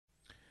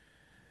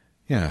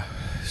Yeah.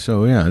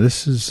 So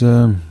this is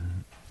a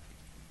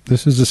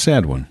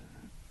sad one.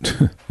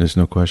 There's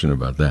no question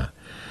about that.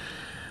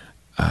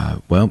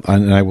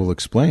 And I will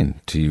explain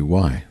to you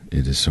why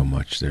it is so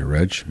much there,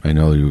 Reg. I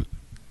know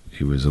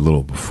he was a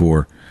little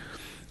before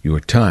your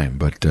time,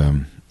 but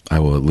I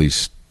will at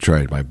least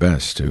try my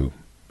best to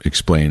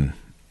explain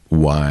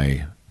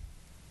why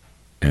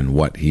and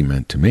what he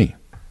meant to me.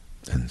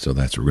 And so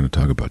that's what we're going to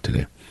talk about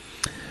today.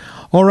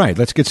 All right,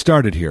 let's get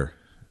started here.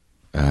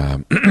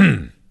 I'm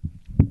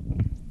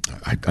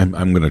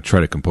going to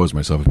try to compose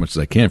myself as much as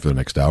I can for the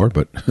next hour,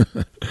 but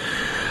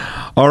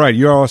all right,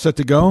 you're all set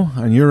to go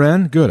on your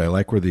end? Good. I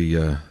like where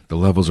the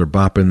levels are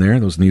bopping there.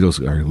 Those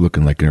needles are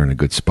looking like they're in a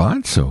good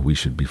spot, so we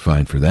should be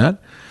fine for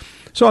that.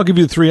 So I'll give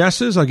you the 3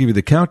 S's. I'll give you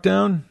the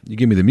countdown. You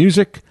give me the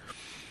music,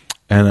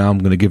 and I'm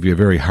going to give you a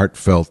very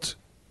heartfelt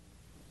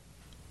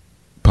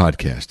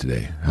podcast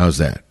today. How's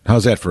that?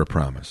 How's that for a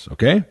promise?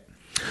 Okay?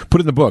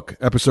 Put in the book,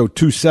 episode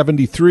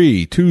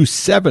 273.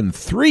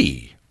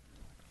 273.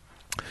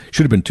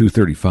 Should have been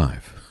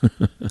 235.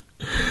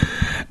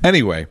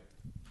 Anyway,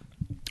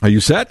 are you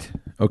set?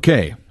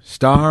 Okay.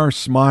 Star,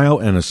 smile,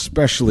 and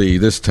especially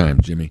this time,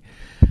 Jimmy,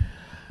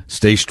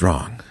 stay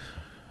strong.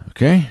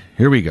 Okay?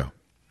 Here we go.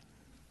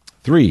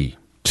 3,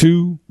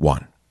 2,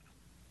 1.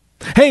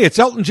 Hey, it's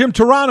Elton Jim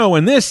Toronto,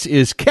 and this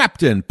is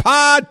Captain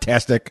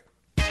Podtastic.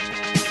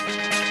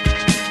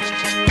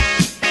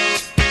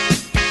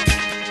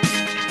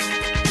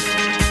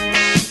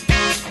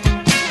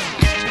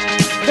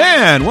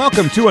 And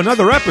welcome to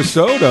another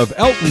episode of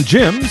Elton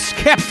Jim's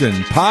Captain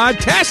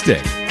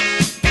Podtastic.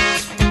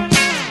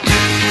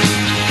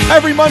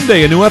 Every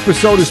Monday, a new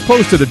episode is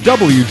posted at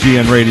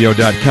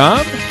WGNradio.com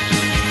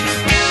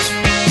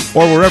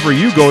or wherever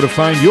you go to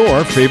find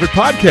your favorite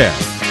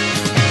podcast.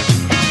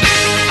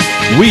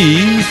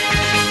 We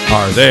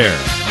are there.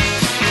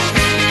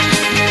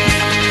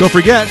 Don't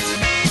forget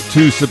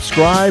to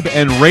subscribe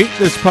and rate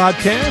this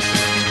podcast.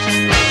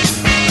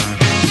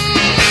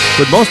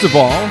 But most of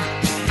all,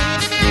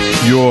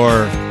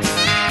 your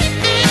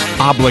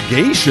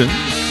obligations,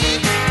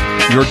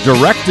 your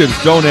directives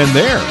don't end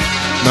there.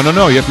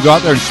 No. You have to go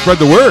out there and spread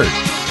the word.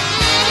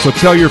 So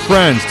tell your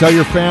friends, tell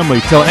your family,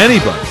 tell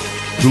anybody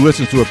who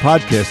listens to a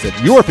podcast that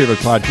your favorite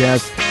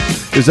podcast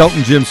is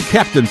Elton Jim's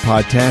Captain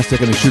Podtastic,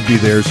 and it should be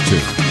theirs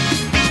too.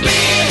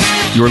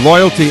 Your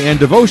loyalty and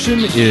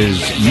devotion is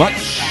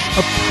much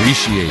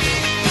appreciated.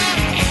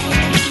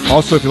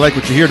 Also, if you like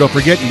what you hear, don't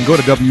forget you can go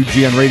to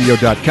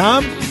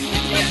WGNradio.com.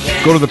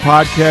 Go to the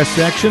podcast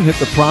section, hit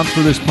the prompt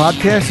for this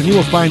podcast, and you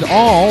will find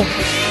all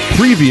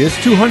previous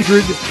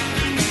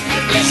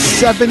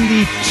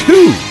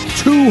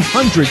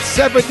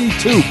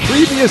 272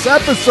 previous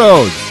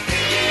episodes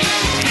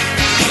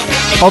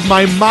of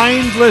my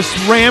mindless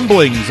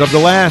ramblings of the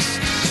last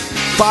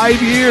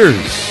 5 years.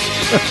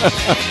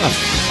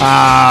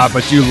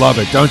 But you love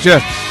it, don't you?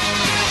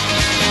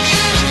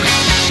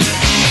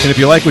 And if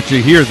you like what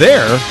you hear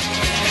there,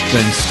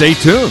 then stay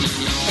tuned,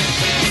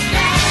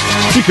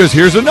 because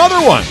here's another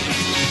one.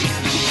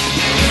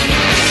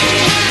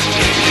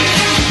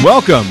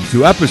 Welcome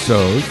to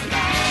episode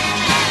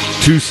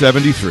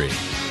 273.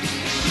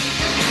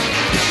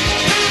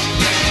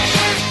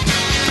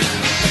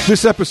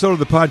 This episode of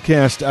the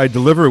podcast I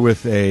deliver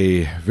with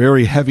a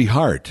very heavy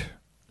heart,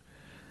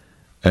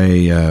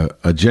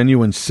 a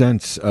genuine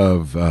sense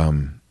of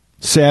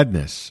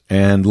sadness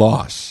and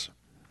loss.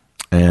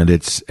 And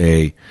it's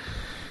a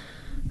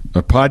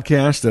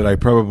podcast that I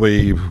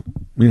probably,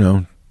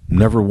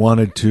 never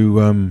wanted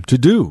to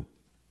do.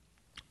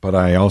 But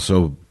I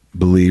also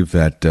believe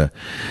that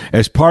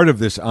as part of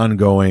this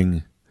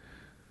ongoing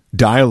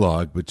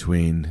dialogue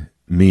between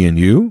me and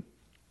you,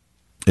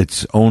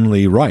 it's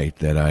only right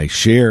that I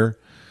share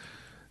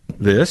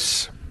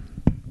this,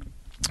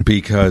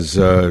 because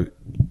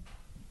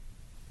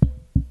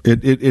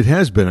it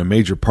has been a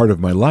major part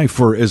of my life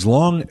for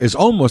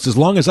almost as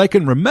long as I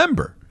can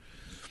remember,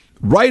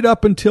 right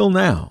up until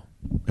now.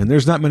 And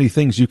there's not many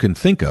things you can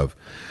think of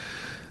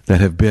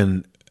that have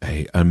been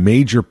a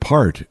major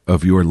part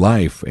of your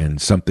life, and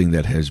something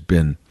that has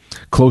been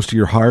close to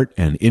your heart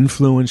and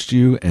influenced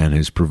you and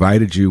has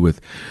provided you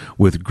with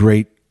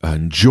great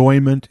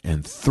enjoyment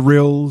and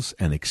thrills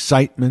and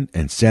excitement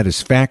and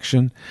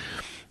satisfaction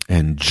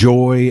and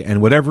joy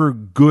and whatever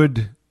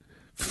good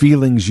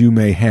feelings you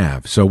may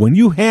have. So when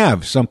you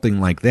have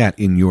something like that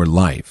in your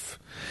life,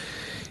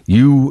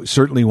 you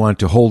certainly want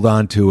to hold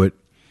on to it,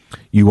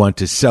 you want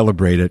to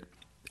celebrate it,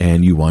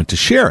 and you want to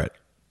share it.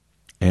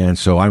 And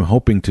so I'm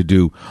hoping to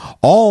do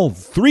all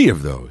 3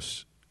 of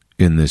those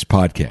in this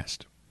podcast.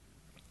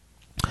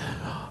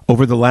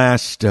 Over the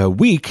last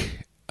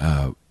week,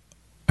 I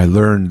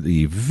learned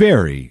the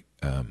very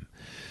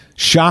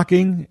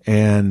shocking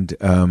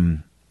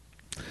and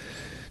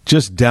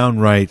just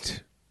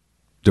downright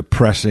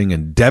depressing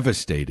and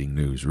devastating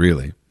news,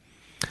 really,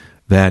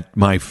 that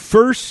my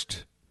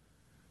first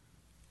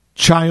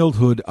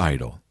childhood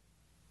idol,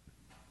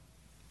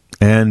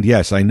 and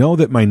yes, I know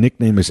that my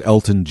nickname is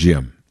Elton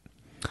Jim,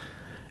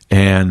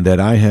 and that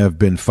I have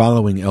been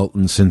following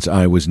Elton since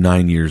I was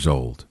 9 years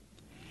old.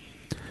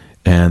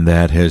 And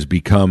that has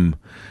become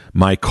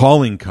my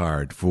calling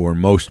card for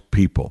most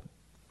people.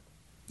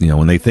 You know,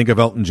 when they think of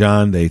Elton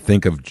John, they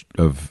think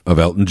of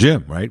Elton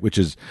Jim, right? Which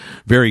is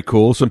very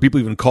cool. Some people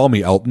even call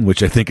me Elton,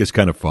 which I think is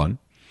kind of fun.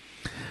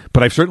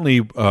 But I've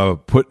certainly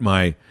put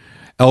my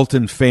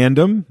Elton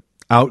fandom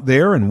out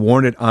there and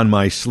worn it on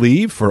my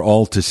sleeve for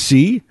all to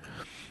see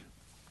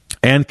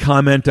and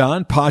comment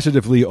on,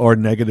 positively or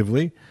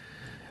negatively.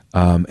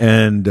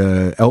 And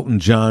Elton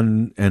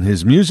John and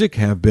his music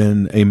have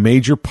been a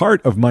major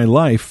part of my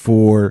life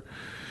for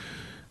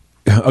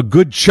a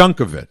good chunk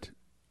of it,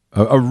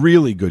 a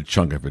really good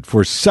chunk of it,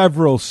 for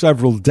several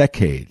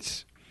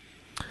decades.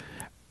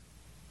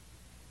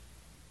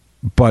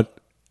 But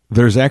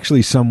there's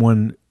actually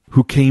someone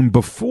who came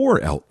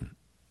before Elton,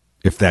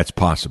 if that's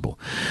possible.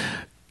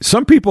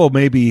 Some people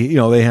maybe,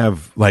 they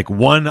have like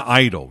one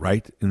idol,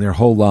 right, in their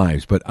whole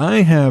lives. But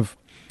I've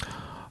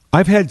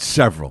had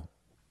several.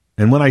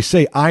 And when I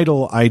say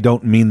idol, I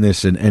don't mean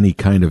this in any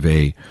kind of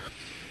a,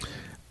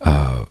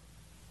 I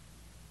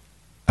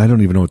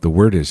don't even know what the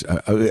word is.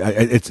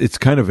 It's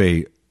kind of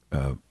a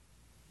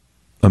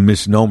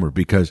misnomer,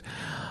 because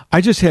I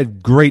just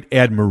had great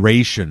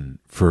admiration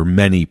for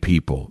many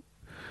people,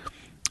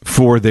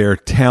 for their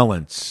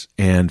talents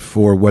and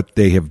for what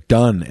they have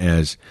done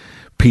as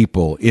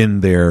people in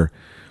their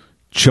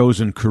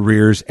chosen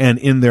careers and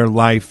in their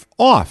life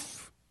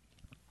off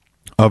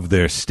of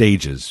their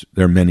stages,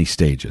 their many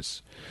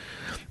stages.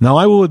 Now,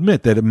 I will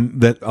admit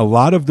that a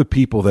lot of the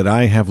people that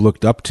I have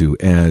looked up to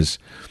as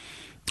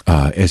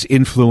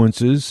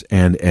influences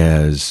and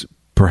as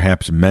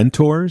perhaps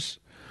mentors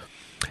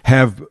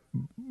have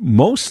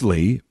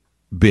mostly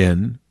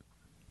been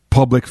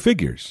public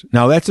figures.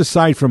 Now, that's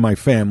aside from my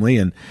family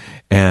and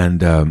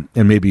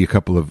maybe a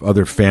couple of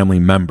other family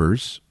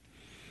members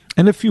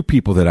and a few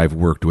people that I've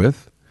worked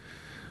with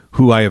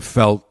who I have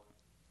felt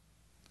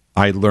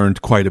I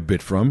learned quite a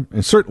bit from.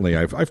 And certainly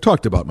I've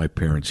talked about my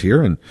parents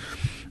here, and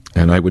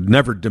I would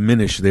never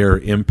diminish their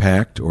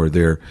impact or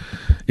their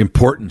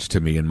importance to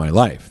me in my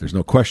life. There's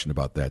no question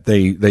about that.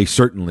 They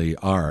certainly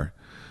are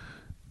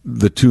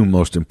the two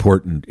most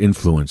important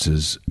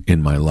influences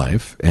in my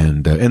life,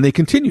 and they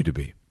continue to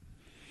be.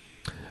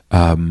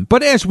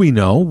 But as we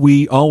know,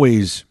 we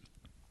always,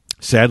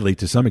 sadly,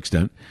 to some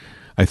extent,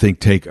 I think,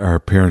 take our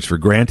parents for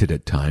granted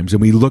at times,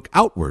 and we look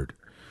outward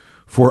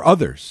for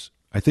others.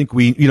 I think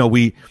we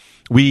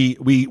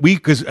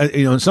because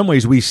in some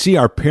ways we see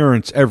our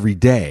parents every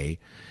day,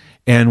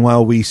 and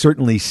while we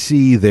certainly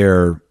see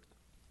their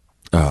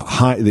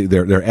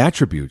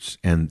attributes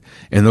and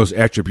those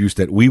attributes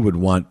that we would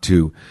want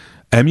to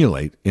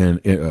emulate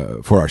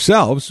for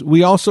ourselves,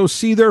 we also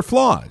see their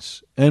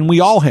flaws. And we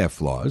all have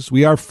flaws.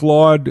 We are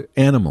flawed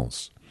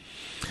animals.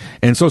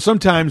 And so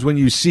sometimes when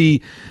you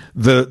see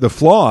the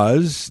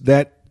flaws,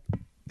 that,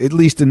 at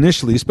least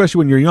initially, especially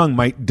when you're young,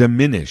 might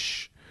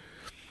diminish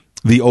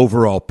the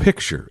overall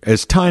picture.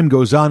 As time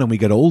goes on and we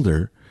get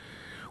older,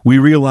 we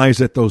realize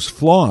that those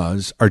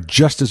flaws are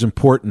just as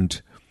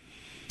important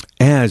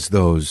as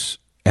those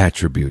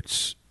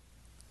attributes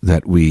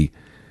that we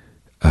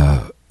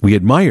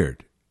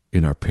admired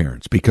in our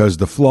parents, because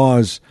the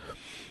flaws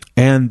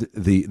and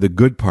the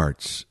good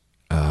parts,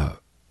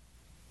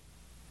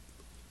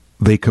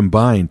 they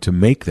combine to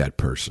make that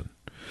person.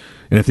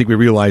 And I think we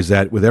realize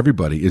that with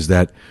everybody, is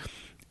that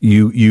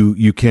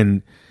you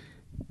can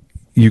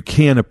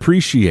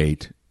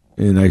appreciate,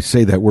 and I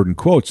say that word in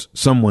quotes,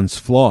 someone's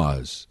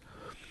flaws,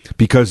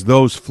 because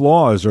those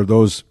flaws are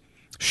those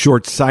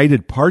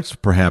short-sighted parts,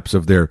 perhaps,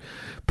 of their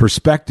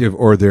perspective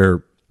or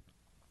their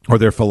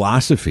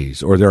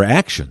philosophies or their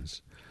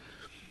actions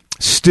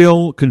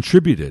still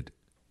contributed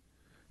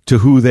to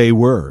who they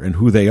were and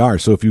who they are.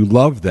 So if you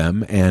love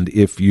them and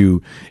if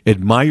you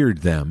admired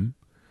them,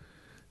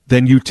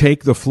 then you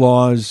take the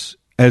flaws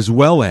as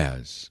well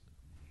as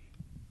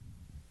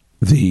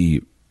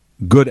the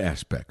good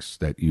aspects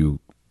that you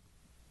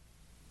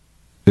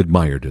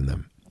admired in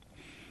them,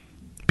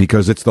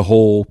 because it's the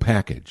whole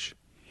package.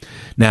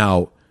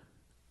 Now,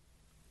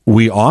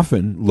 we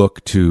often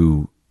look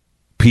to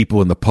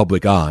people in the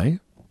public eye,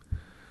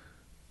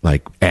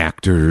 like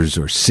actors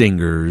or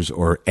singers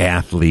or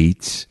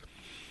athletes,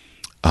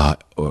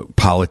 or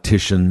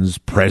politicians,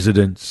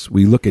 presidents.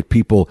 We look at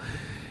people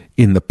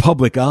in the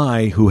public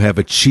eye who have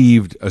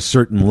achieved a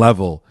certain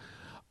level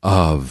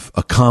of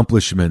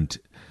accomplishment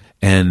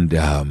and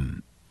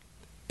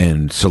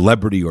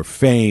celebrity or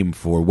fame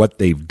for what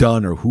they've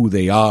done or who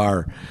they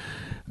are,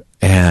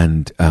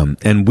 and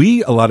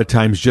we a lot of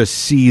times just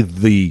see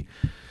the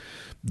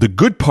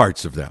good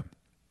parts of them.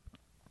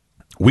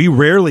 We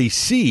rarely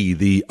see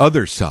the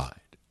other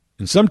side.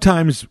 And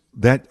sometimes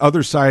that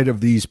other side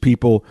of these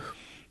people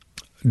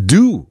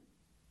do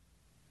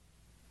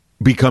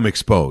become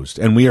exposed.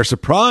 And we are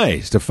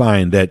surprised to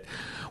find that,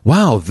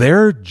 wow,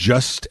 they're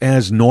just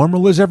as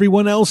normal as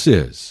everyone else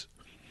is.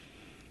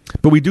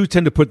 But we do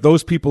tend to put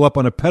those people up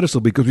on a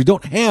pedestal because we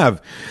don't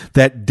have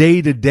that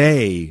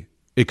day-to-day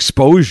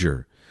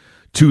exposure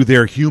to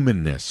their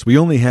humanness. We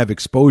only have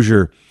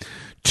exposure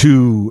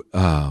to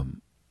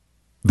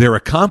their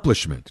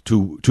accomplishment,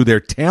 to their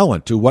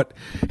talent, to what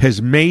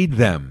has made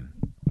them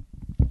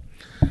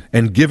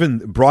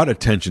and brought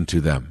attention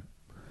to them.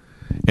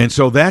 And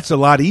so that's a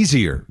lot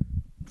easier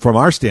from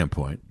our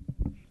standpoint.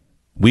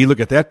 We look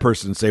at that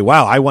person and say,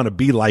 wow, I want to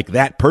be like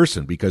that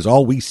person, because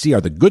all we see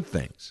are the good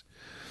things.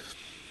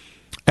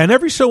 And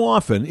every so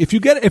often, if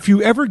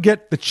you ever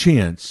get the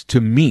chance to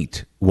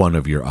meet one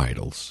of your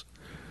idols,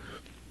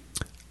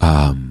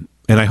 and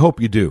I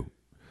hope you do,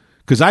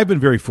 because I've been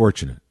very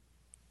fortunate.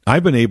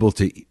 I've been able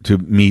to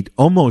meet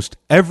almost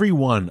every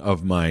one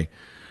of my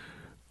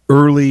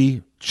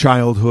early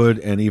childhood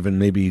and even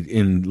maybe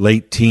in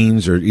late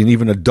teens or in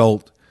even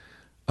adult.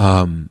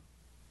 I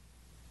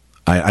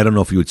don't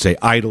know if you would say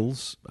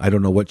idols. I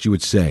don't know what you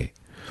would say,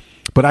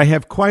 but I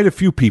have quite a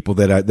few people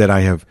that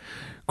I have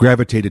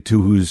gravitated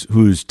to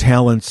whose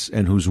talents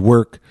and whose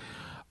work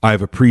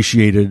I've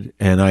appreciated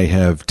and I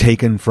have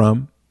taken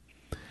from,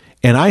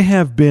 and I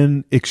have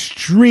been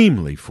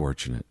extremely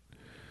fortunate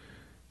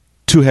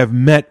to have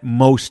met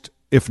most,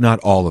 if not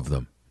all of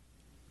them.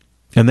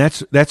 And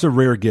that's a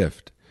rare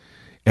gift.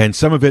 And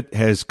some of it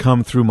has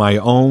come through my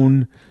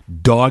own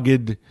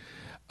dogged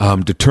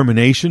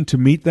determination to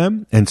meet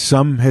them, and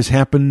some has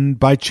happened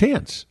by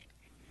chance.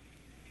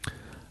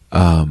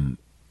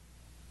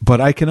 But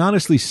I can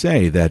honestly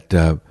say that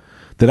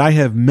I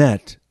have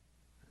met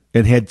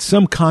and had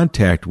some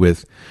contact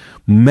with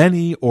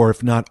many, or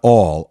if not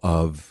all,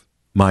 of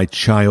my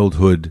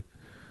childhood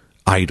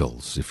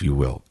idols, if you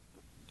will.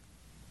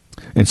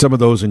 And some of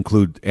those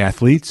include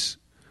athletes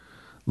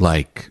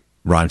like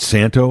Ron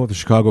Santo of the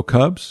Chicago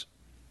Cubs,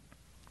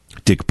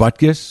 Dick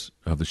Butkus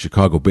of the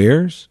Chicago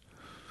Bears,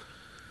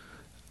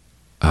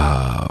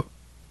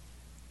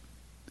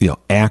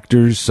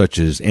 actors such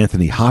as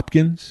Anthony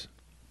Hopkins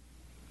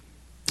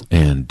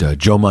and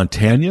Joe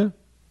Montana,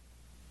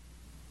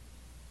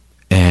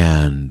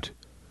 and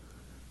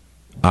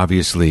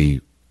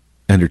obviously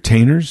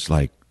entertainers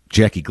like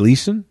Jackie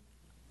Gleason,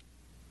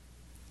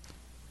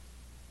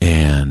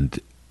 and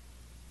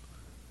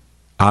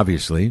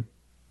obviously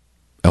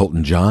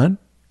Elton John,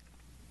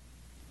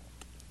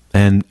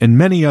 and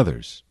many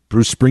others,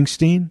 Bruce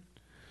Springsteen.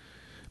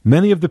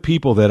 Many of the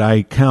people that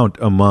I count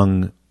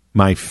among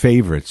my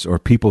favorites, or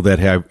people that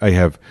I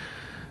have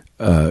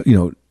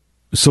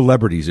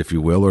celebrities, if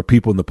you will, or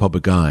people in the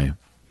public eye,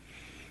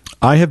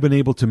 I have been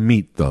able to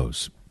meet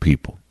those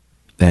people.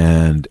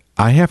 And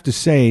I have to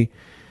say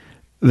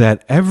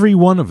that every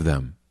one of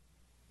them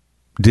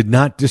did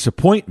not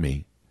disappoint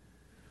me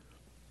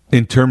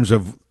in terms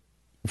of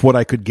what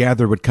I could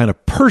gather what kind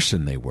of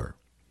person they were.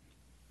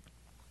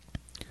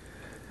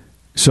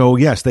 So,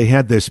 yes, they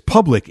had this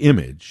public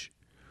image,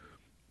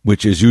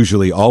 which is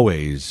usually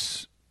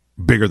always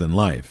bigger than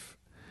life.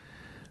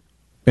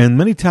 And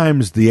many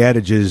times the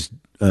adage is,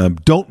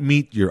 don't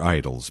meet your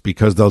idols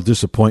because they'll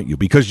disappoint you,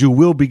 because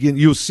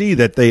you'll see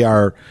that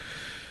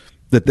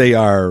they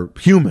are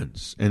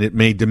humans, and it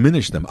may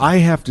diminish them. I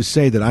have to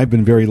say that I've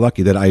been very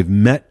lucky that I've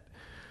met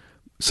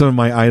some of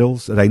my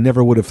idols that I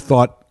never would have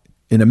thought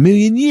in a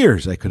million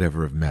years I could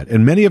ever have met.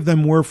 And many of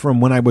them were from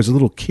when I was a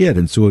little kid.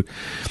 And so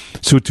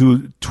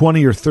to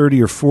 20 or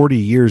 30 or 40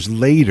 years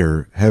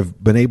later,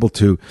 have been able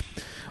to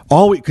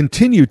always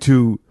continue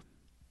to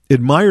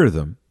admire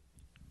them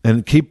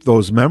and keep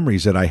those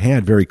memories that I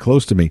had very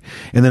close to me,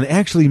 and then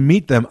actually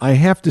meet them. I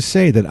have to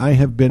say that I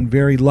have been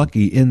very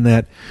lucky in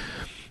that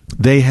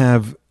they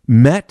have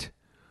met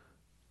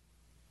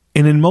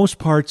and in most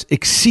parts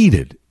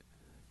exceeded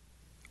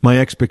my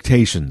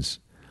expectations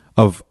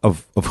of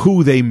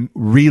who they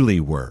really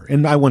were.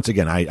 And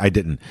I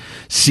didn't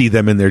see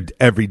them in their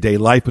everyday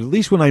life, but at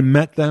least when I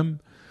met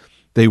them,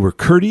 they were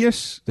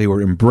courteous, they were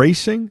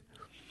embracing,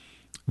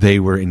 they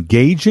were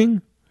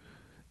engaging,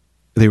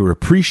 they were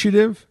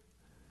appreciative,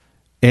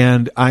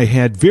 and I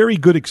had very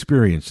good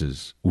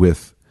experiences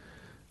with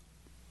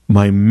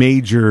my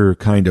major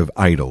kind of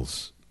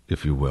idols,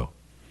 if you will.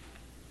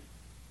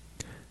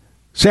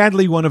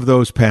 Sadly, one of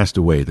those passed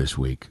away this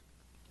week.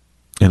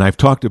 And I've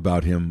talked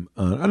about him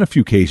on a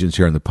few occasions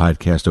here on the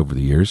podcast over the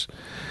years.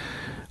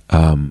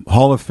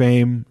 Hall of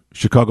Fame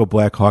Chicago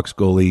Blackhawks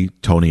goalie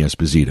Tony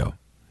Esposito,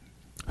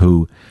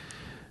 who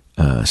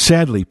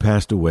sadly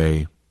passed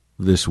away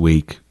this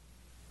week,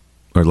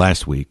 or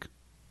last week,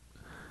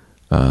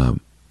 at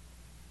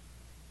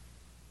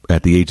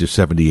the age of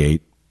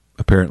 78,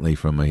 apparently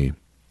from a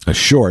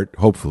short,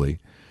 hopefully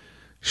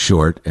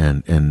short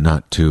and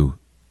not too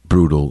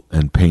brutal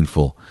and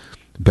painful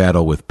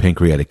battle with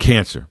pancreatic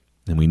cancer.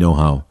 And we know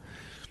how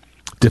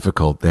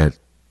difficult that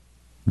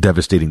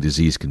devastating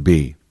disease can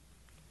be.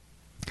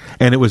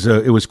 And it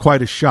was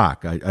quite a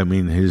shock. I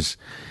mean, his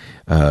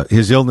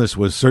illness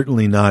was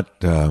certainly not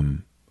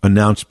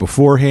announced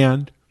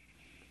beforehand,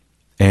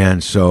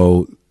 and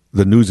so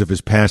the news of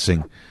his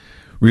passing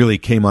really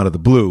came out of the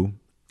blue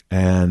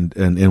and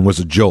was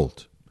a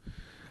jolt.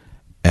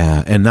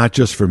 And not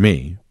just for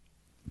me,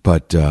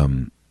 but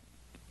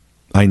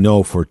I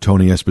know for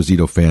Tony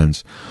Esposito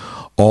fans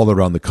all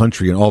around the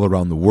country and all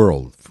around the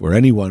world, for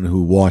anyone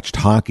who watched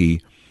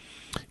hockey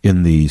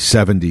in the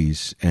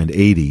 70s and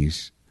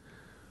 80s,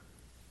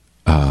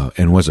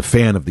 and was a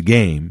fan of the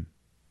game,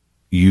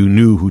 you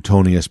knew who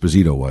Tony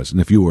Esposito was.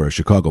 And if you were a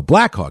Chicago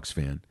Blackhawks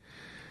fan,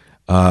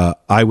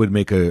 I would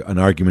make an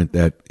argument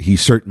that he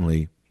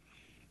certainly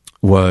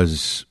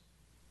was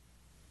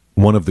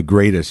one of the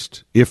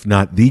greatest, if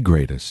not the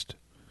greatest,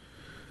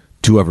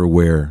 to ever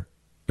wear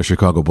a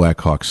Chicago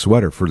Blackhawks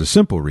sweater, for the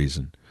simple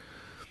reason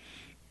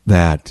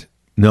that,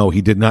 no,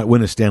 he did not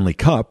win a Stanley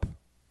Cup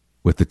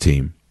with the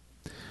team,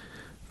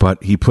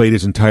 but he played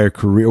his entire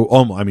career,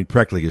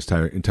 practically his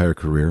entire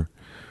career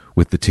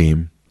with the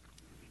team.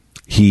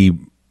 He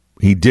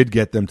did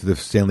get them to the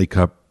Stanley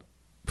Cup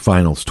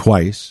finals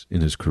twice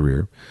in his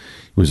career.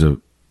 He was a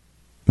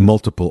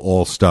multiple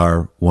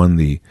All-Star, won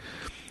the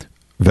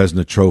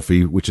Vezina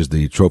Trophy, which is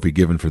the trophy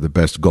given for the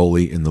best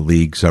goalie in the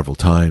league, several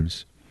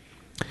times.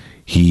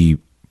 He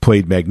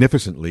played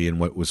magnificently in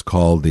what was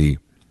called the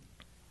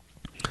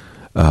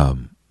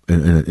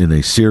in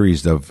a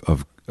series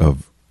of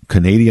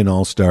Canadian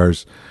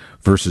All-Stars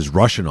versus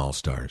Russian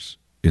All-Stars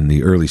in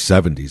the early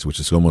 70s, which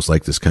is almost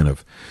like this kind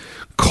of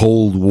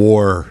Cold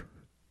War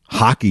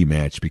hockey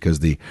match, because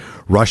the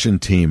Russian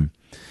team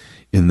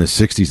in the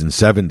 60s and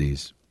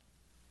 70s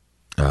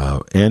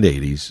and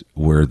 80s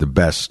were the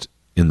best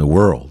in the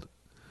world.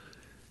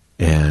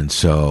 And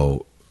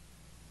so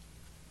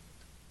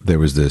there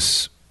was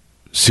this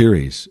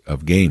series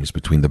of games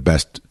between the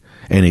best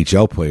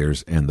NHL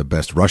players and the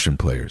best Russian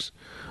players,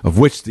 of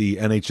which the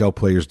NHL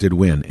players did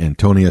win. And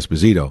Tony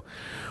Esposito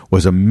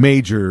was a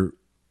major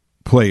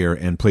player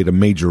and played a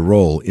major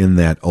role in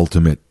that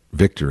ultimate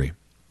victory.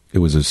 It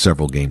was a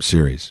several-game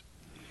series.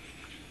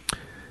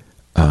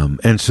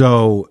 And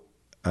so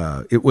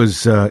it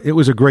was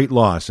a great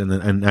loss. And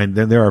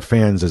then there are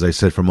fans, as I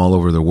said, from all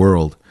over the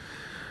world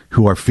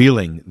who are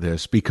feeling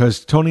this,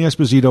 because Tony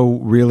Esposito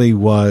really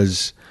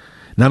was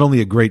not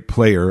only a great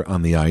player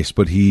on the ice,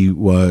 but he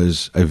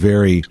was a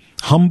very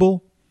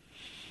humble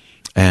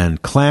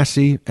and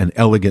classy and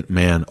elegant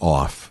man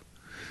off.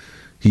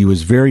 He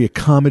was very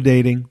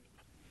accommodating,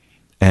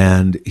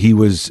 and he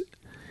was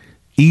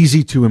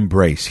easy to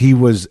embrace. He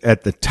was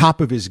at the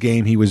top of his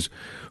game. He was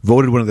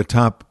voted one of the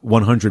top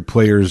 100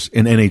 players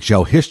in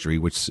NHL history,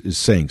 which is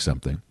saying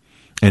something.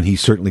 And he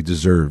certainly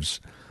deserves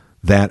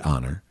that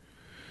honor.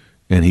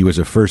 And he was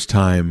a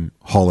first-time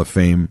Hall of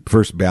Fame,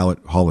 first ballot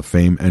Hall of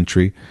Fame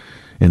entry,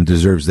 and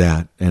deserves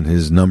that. And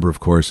his number, of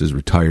course, is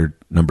retired,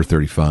 number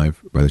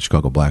 35, by the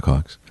Chicago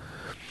Blackhawks,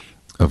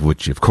 of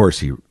which, of course,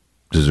 he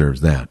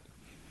deserves that.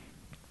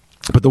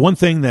 But the one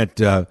thing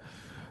that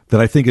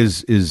I think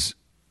is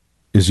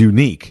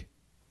unique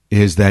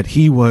is that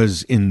he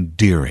was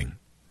endearing.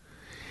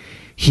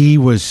 He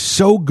was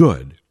so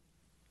good,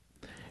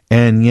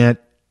 and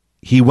yet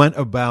he went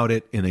about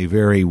it in a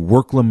very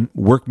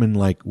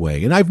workmanlike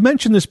way. And I've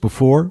mentioned this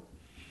before,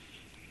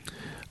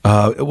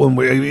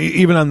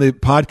 even on the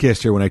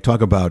podcast here, when I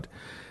talk about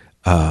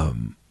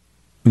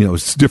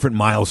different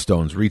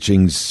milestones,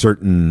 reaching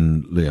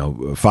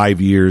certain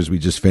 5 years we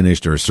just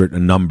finished, or a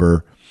certain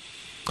number,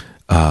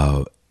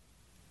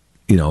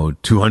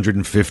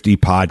 250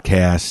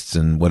 podcasts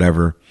and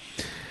whatever.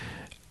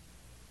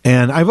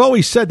 And I've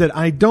always said that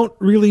I don't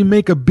really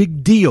make a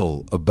big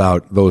deal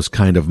about those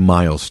kind of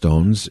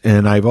milestones.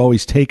 And I've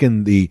always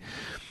taken the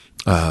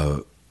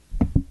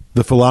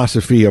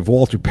philosophy of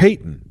Walter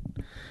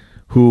Payton,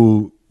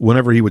 who,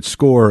 whenever he would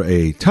score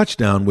a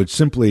touchdown, would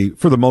simply,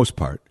 for the most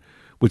part,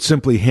 would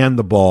simply hand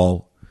the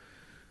ball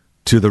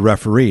to the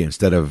referee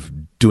instead of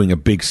doing a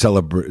big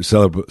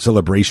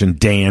celebration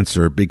dance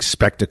or a big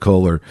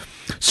spectacle or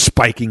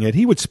spiking it.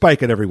 He would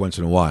spike it every once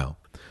in a while.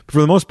 But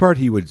for the most part,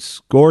 he would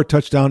score a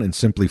touchdown and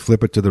simply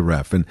flip it to the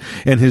ref. And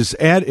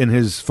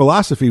his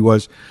philosophy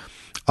was,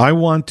 I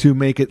want to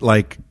make it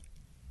like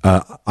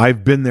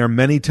I've been there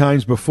many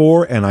times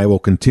before, and I will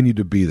continue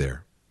to be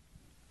there.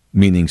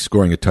 Meaning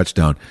scoring a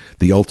touchdown,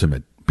 the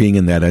ultimate, being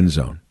in that end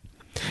zone.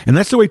 And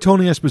that's the way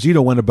Tony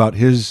Esposito went about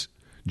his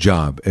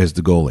job as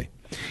the goalie.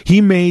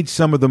 He made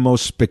some of the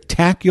most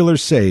spectacular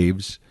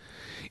saves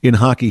in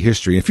hockey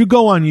history. If you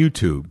go on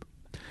YouTube,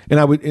 and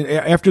I would,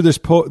 after this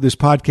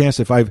podcast,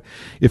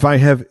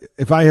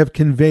 if I have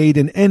conveyed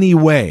in any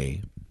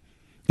way,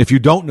 if you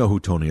don't know who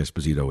Tony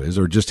Esposito is,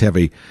 or just have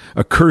a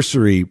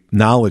cursory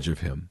knowledge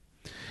of him,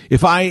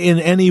 if I in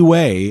any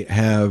way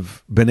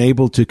have been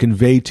able to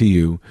convey to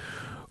you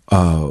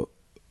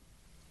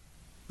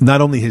not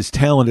only his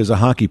talent as a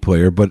hockey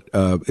player, but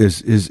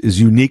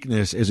his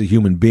uniqueness as a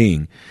human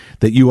being,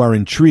 that you are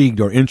intrigued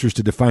or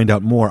interested to find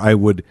out more, I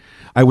would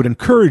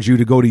encourage you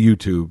to go to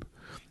YouTube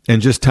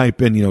and just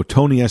type in,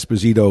 Tony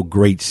Esposito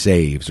great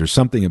saves, or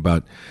something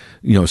about,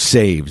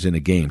 saves in a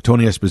game.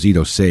 Tony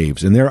Esposito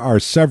saves. And there are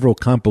several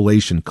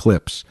compilation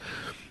clips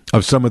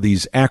of some of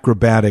these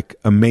acrobatic,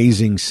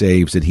 amazing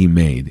saves that he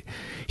made.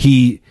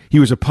 He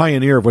was a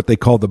pioneer of what they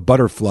call the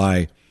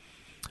butterfly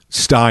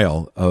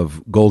style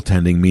of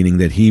goaltending, meaning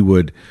that he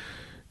would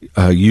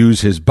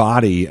use his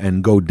body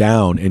and go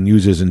down and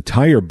use his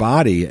entire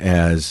body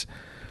as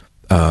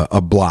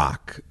a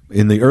block.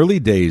 In the early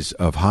days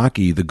of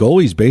hockey, the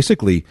goalies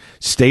basically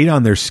stayed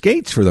on their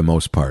skates for the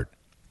most part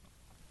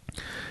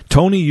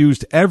Tony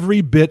used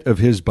every bit of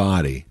his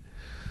body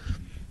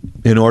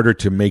in order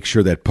to make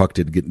sure that puck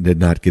did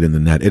not get in the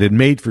net. It had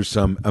made for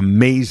some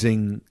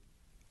amazing,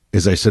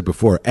 as I said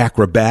before,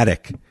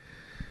 acrobatic,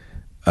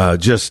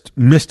 just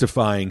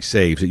mystifying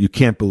saves that you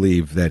can't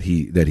believe that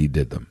he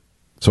did them.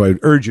 So I would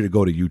urge you to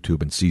go to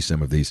YouTube and see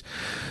some of these,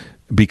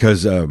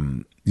 because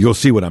you'll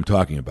see what I'm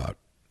talking about.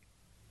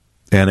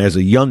 And as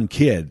a young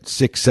kid,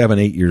 6, 7,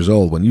 8 years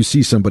old, when you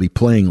see somebody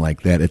playing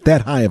like that at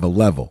that high of a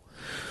level,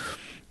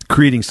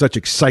 creating such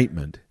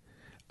excitement,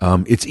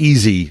 it's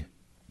easy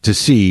to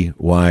see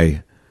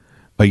why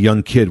a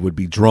young kid would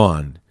be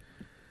drawn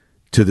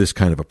to this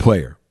kind of a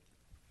player.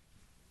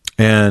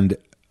 And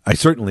I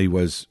certainly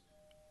was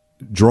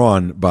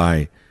drawn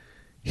by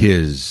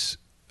his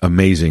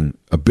amazing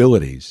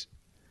abilities,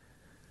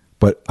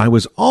 but I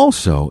was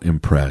also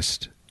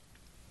impressed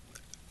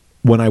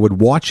when I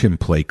would watch him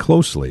play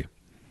closely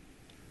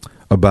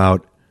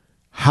about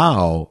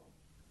how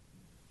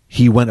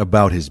he went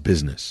about his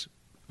business.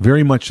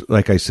 Very much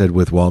like I said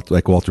with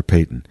Walter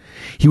Payton.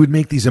 He would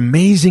make these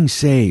amazing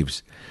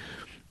saves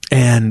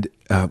and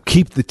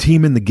keep the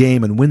team in the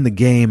game and win the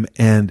game,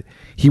 and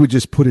he would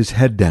just put his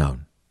head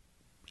down.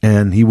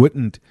 And he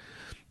wouldn't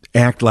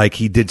act like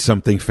he did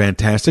something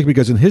fantastic,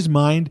 because in his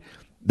mind,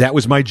 that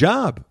was my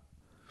job.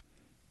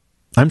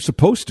 I'm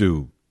supposed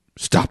to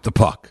stop the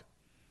puck.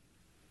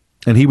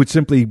 And he would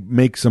simply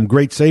make some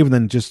great save and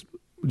then just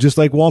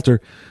like Walter,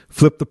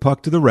 flip the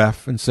puck to the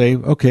ref and say,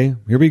 okay,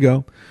 here we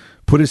go.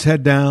 Put his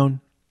head down,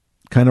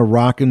 kind of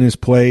rocking his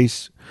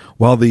place,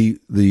 while the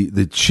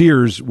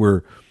cheers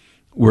were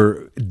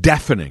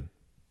deafening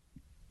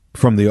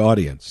from the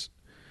audience,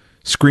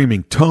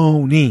 screaming,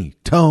 Tony,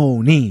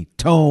 Tony,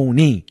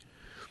 Tony.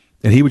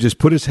 And he would just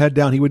put his head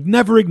down. He would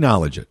never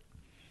acknowledge it.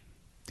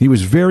 He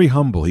was very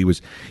humble. He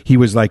was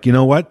like, you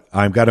know what?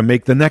 I've got to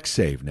make the next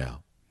save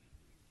now.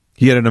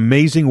 He had an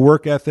amazing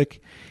work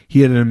ethic.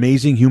 He had an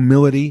amazing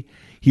humility.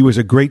 He was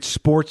a great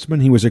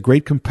sportsman. He was a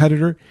great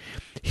competitor.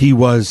 He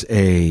was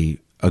a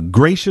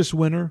gracious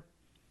winner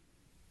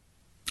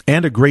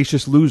and a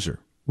gracious loser,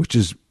 which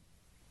is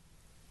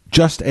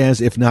just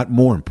as, if not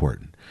more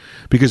important.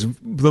 Because for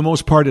the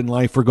most part in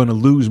life, we're going to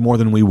lose more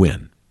than we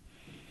win.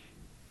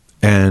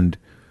 And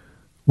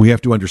we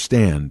have to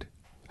understand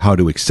how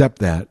to accept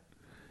that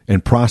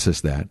and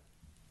process that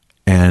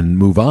and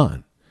move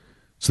on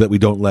so that we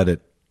don't let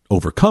it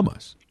overcome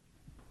us.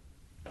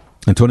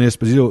 And Tony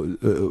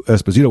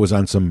Esposito was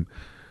on some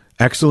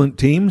excellent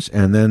teams,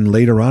 and then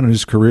later on in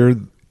his career,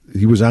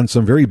 he was on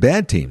some very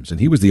bad teams.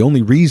 And he was the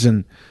only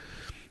reason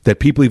that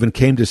people even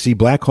came to see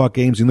Blackhawk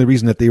games, the only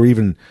reason that they were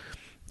even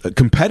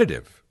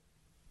competitive.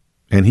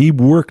 And he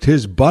worked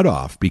his butt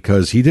off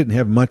because he didn't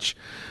have much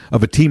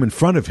of a team in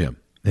front of him.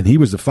 And he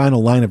was the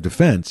final line of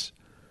defense.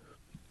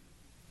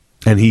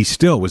 And he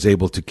still was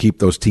able to keep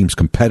those teams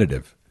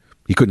competitive.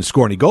 He couldn't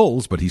score any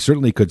goals, but he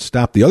certainly could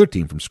stop the other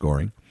team from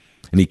scoring.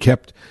 And he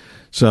kept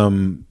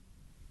some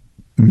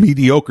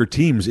mediocre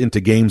teams into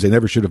games they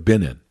never should have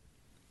been in.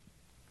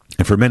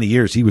 And for many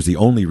years, he was the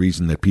only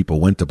reason that people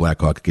went to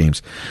Blackhawk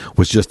games,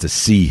 was just to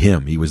see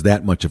him. He was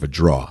that much of a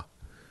draw.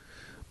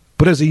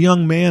 But as a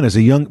young man, as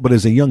a young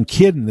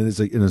kid, and as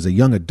a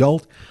young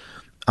adult,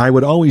 I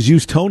would always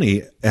use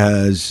Tony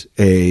as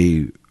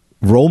a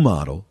role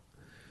model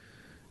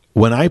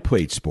when I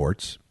played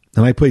sports.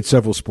 And I played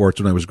several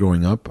sports when I was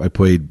growing up. I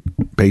played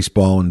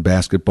baseball and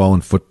basketball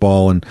and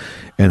football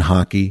and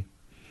hockey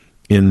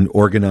in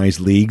organized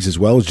leagues, as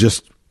well as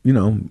just,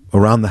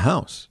 around the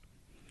house.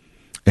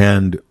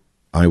 And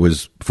I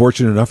was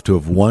fortunate enough to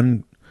have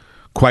won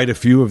quite a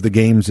few of the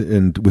games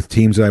and with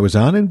teams that I was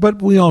on,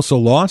 but we also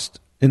lost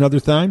in other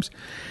times.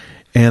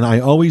 And I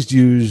always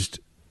used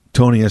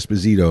Tony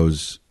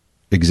Esposito's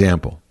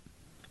example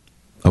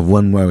of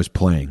when I was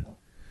playing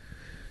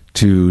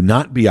to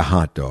not be a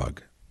hot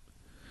dog,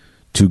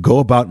 to go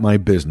about my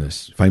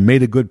business. If I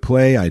made a good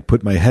play, I'd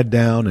put my head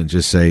down and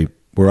just say,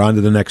 we're on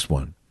to the next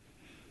one.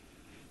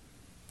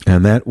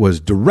 And that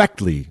was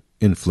directly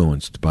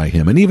influenced by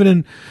him. And even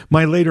in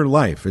my later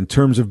life, in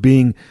terms of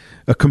being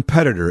a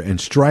competitor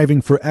and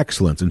striving for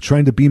excellence and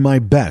trying to be my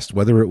best,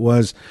 whether it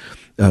was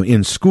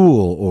in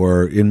school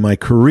or in my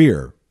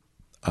career,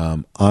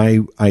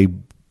 I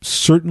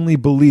certainly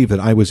believe that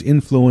I was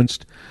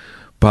influenced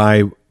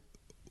by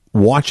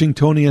watching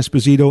Tony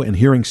Esposito and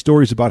hearing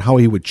stories about how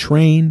he would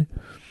train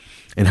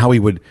and how he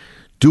would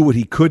do what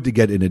he could to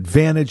get an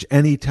advantage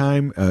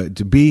anytime,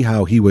 to be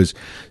how he was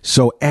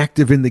so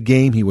active in the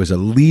game. He was a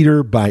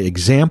leader by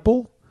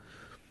example.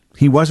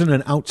 He wasn't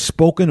an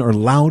outspoken or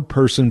loud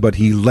person, but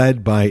he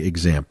led by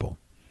example.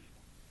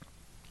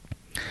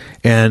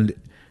 And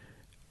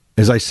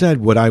as I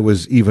said, what I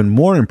was even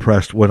more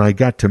impressed when I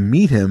got to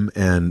meet him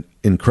and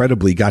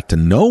incredibly got to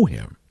know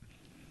him,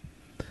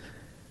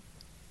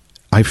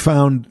 I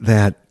found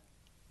that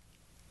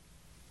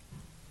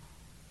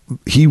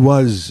he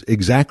was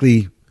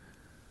exactly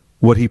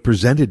what he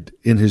presented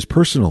in his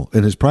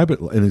public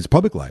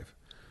life.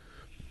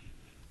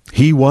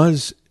 He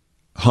was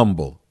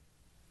humble.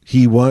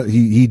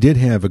 He did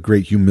have a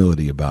great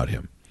humility about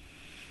him.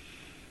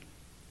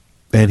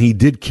 And he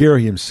did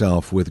carry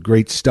himself with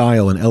great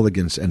style and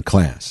elegance and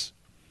class.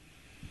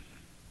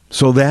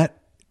 So that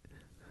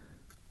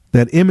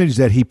image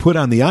that he put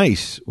on the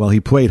ice while he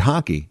played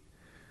hockey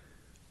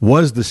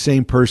was the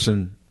same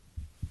person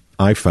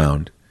I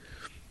found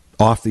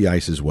off the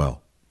ice as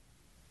well.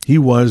 He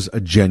was a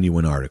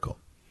genuine article.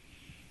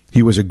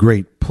 He was a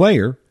great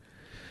player,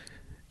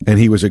 and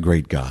he was a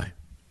great guy.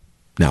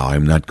 Now,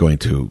 I'm not going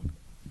to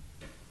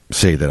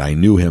say that I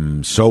knew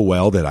him so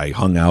well that I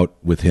hung out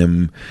with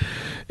him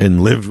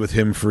and lived with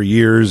him for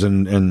years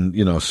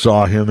and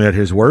saw him at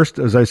his worst.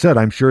 As I said,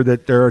 I'm sure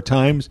that there are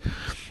times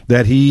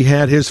that he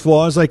had his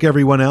flaws like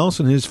everyone else,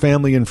 and his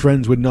family and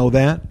friends would know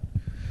that.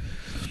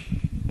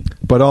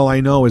 But all I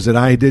know is that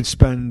I did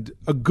spend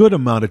a good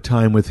amount of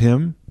time with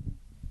him,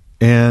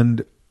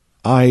 and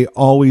I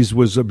always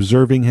was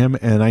observing him,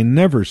 and I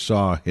never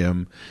saw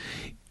him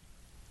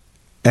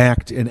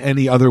act in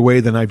any other way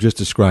than I've just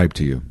described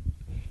to you.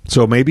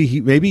 So maybe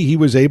he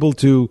was able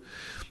to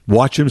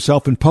watch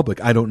himself in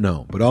public. I don't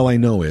know. But all I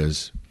know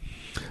is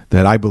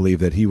that I believe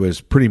that he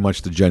was pretty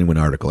much the genuine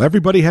article.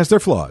 Everybody has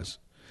their flaws.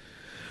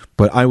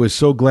 But I was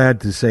so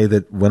glad to say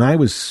that when I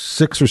was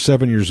 6 or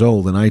 7 years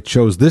old and I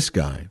chose this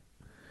guy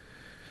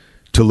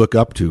to look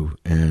up to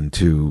and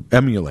to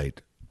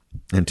emulate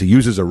and to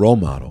use as a role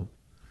model,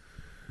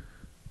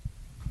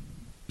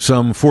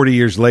 some 40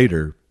 years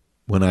later,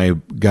 when I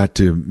got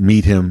to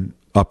meet him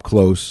up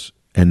close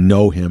and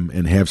know him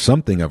and have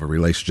something of a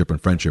relationship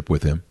and friendship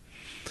with him,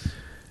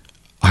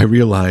 I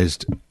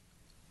realized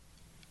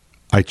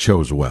I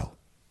chose well.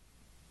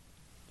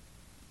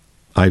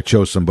 I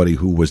chose somebody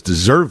who was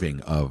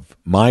deserving of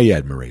my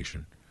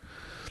admiration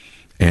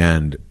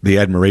and the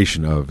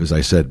admiration of, as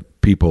I said,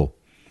 people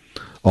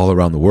all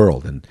around the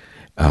world. And,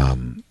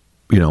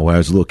 when I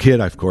was a little kid,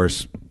 of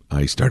course,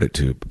 I started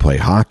to play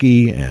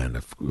hockey, and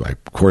of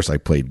course I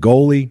played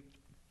goalie.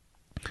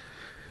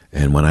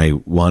 And when I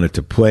wanted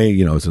to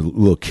play, as a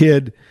little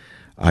kid,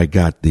 I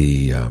got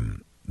the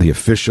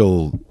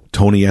official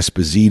Tony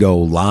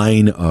Esposito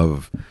line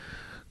of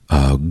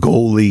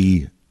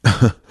goalie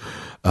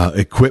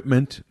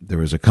equipment. There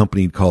was a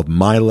company called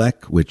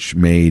Milek, which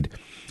made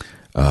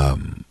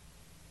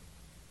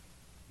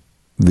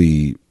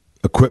the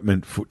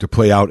equipment to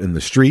play out in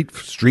the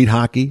street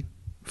hockey,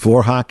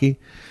 floor hockey.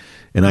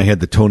 And I had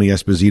the Tony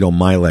Esposito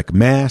Milek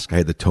mask. I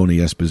had the Tony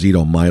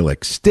Esposito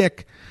Milek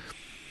stick.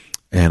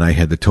 And I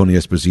had the Tony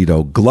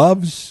Esposito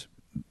gloves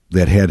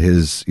that had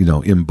his,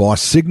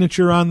 embossed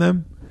signature on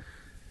them,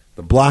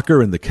 the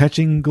blocker and the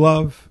catching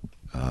glove.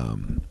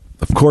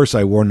 Of course,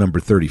 I wore number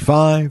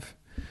 35,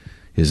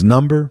 his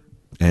number.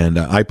 And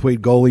I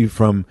played goalie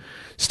from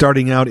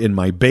starting out in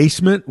my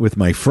basement with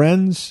my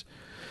friends,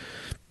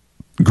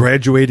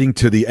 graduating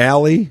to the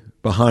alley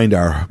behind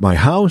my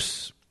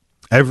house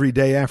every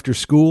day after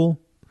school,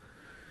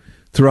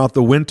 throughout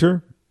the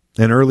winter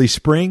and early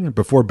spring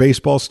before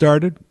baseball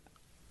started.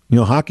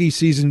 Hockey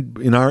season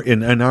in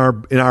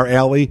our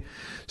alley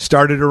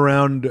started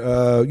around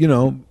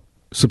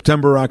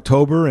September,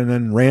 October, and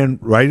then ran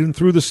right in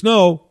through the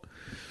snow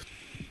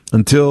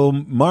until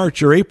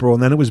March or April,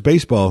 and then it was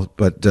baseball.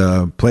 But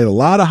played a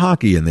lot of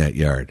hockey in that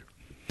yard,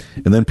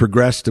 and then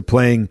progressed to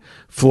playing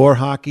floor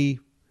hockey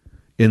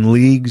in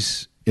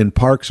leagues in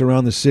parks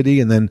around the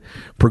city, and then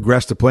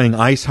progressed to playing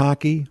ice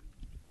hockey,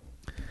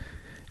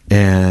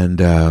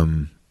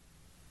 and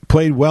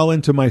played well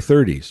into my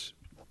 30s.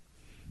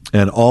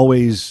 And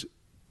always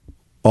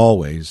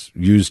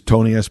used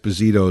Tony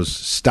Esposito's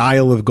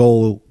style of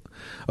goal,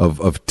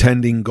 of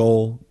tending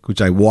goal,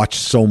 which I watched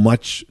so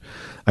much.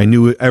 I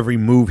knew every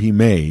move he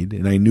made,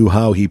 and I knew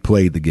how he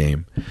played the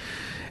game.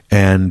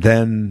 And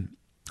then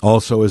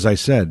also, as I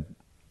said,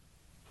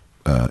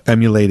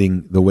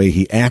 emulating the way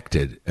he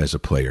acted as a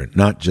player,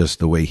 not just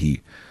the way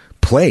he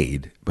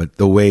played, but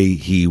the way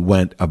he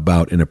went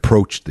about and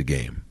approached the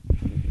game.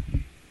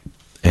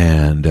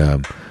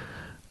 And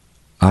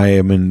I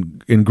am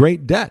in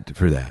great debt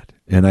for that.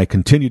 And I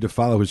continued to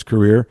follow his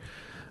career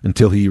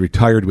until he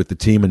retired with the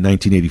team in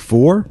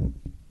 1984.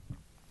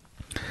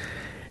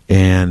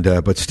 And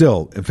but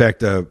still, in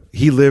fact,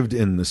 he lived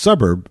in the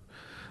suburb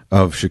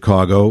of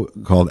Chicago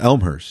called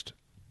Elmhurst.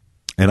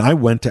 And I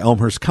went to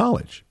Elmhurst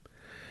College.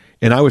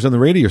 And I was on the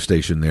radio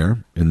station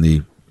there in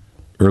the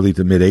early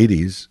to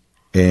mid-'80s.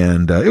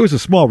 And it was a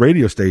small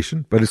radio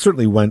station, but it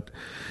certainly went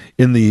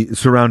in the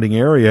surrounding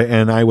area.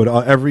 And I would,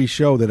 every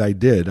show that I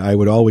did, I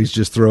would always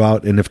just throw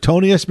out, and if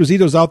Tony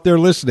Esposito's out there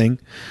listening,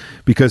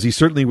 because he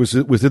certainly was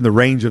within the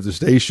range of the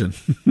station,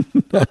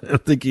 I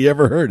don't think he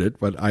ever heard it,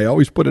 but I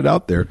always put it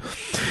out there.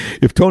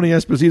 If Tony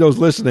Esposito's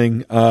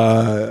listening,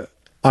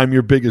 I'm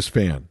your biggest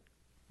fan.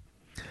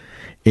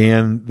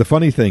 And the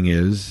funny thing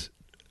is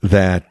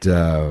that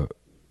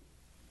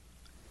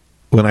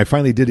when I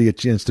finally did get a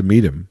chance to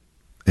meet him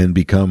and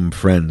become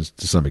friends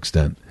to some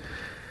extent,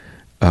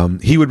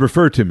 he would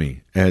refer to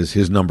me as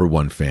his number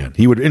one fan.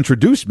 He would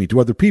introduce me to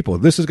other people.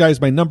 This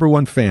guy's my number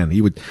one fan.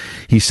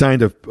 He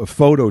signed a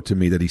photo to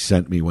me that he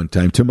sent me one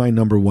time to my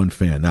number one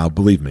fan. Now,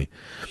 believe me,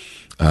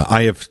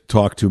 I have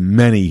talked to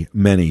many,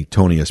 many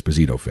Tony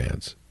Esposito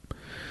fans.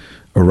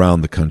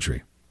 around the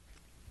country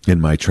in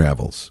my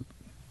travels,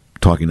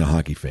 talking to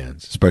hockey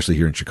fans, especially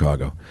here in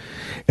Chicago.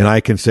 And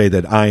I can say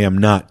that I am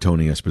not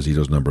Tony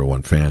Esposito's number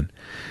one fan.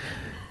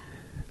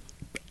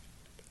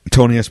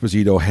 Tony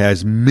Esposito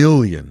has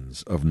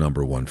millions of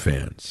number one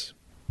fans.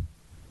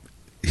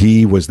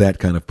 He was that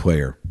kind of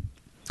player.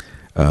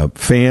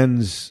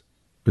 Fans,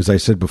 as I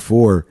said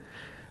before,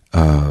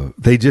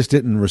 they just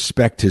didn't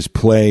respect his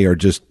play or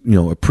just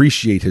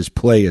appreciate his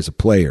play as a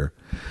player.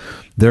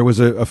 There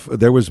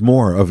was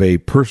more of a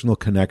personal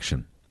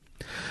connection.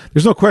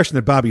 There's no question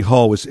that Bobby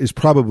Hull is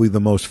probably the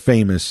most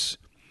famous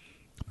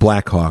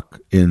Blackhawk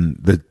in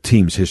the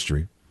team's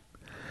history.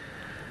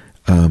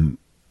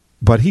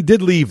 But he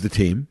did leave the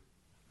team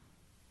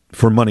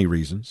for money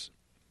reasons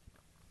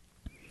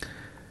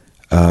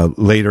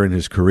later in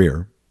his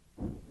career.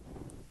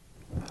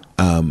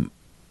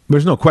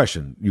 There's no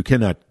question. You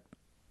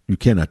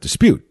cannot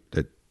dispute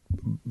that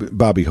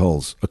Bobby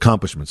Hull's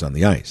accomplishments on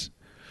the ice.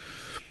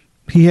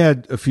 He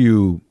had a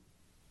few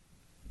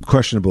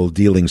questionable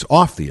dealings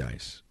off the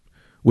ice,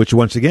 which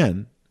once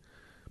again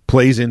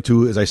plays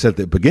into, as I said at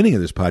the beginning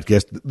of this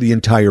podcast, the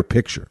entire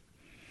picture.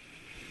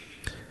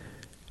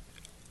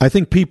 I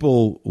think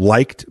people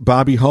liked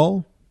Bobby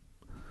Hull.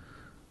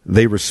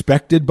 They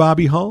respected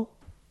Bobby Hull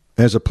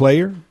as a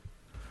player.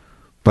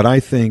 But I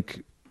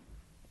think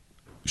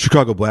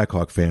Chicago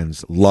Blackhawk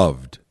fans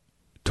loved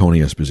Tony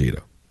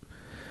Esposito.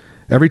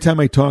 Every time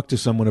I talk to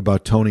someone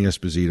about Tony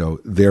Esposito,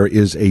 there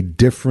is a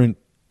different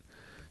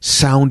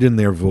sound in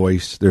their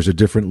voice. There's a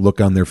different look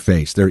on their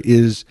face. There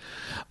is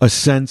a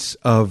sense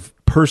of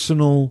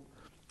personal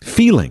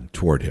feeling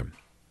toward him,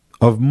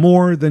 of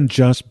more than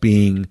just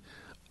being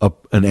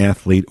an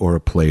athlete or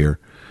a player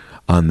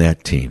on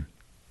that team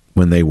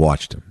when they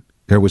watched him.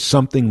 There was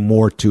something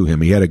more to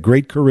him. He had a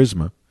great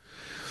charisma.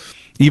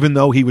 Even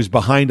though he was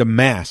behind a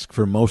mask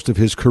for most of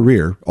his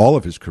career, all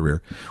of his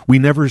career, we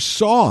never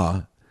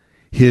saw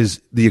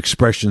the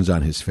expressions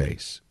on his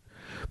face.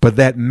 But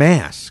that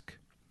mask,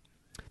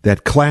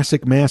 that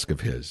classic mask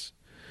of his,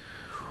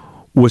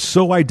 was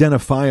so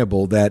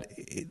identifiable that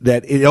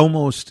it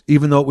almost,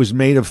 even though it was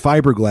made of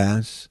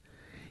fiberglass,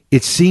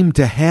 it seemed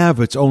to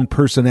have its own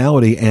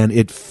personality,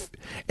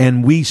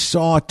 and we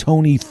saw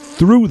Tony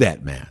through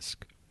that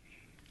mask.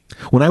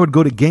 When I would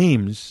go to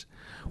games,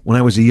 when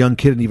I was a young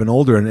kid and even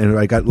older, and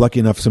I got lucky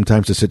enough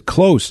sometimes to sit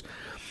close,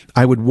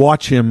 I would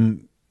watch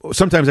him.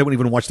 Sometimes I wouldn't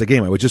even watch the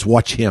game. I would just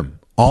watch him,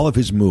 all of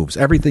his moves,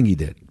 everything he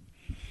did.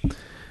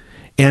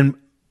 And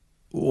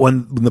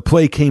when the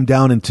play came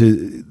down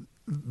into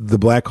the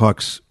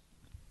Blackhawks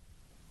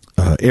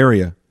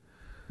area,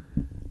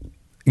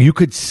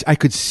 I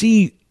could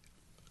see,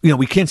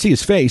 we can't see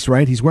his face,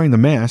 right? He's wearing the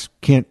mask,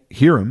 can't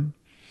hear him.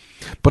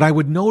 But I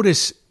would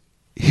notice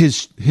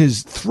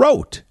his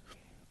throat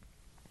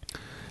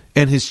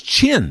and his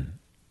chin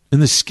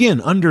and the skin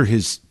under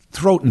his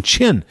throat and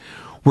chin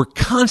were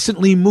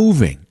constantly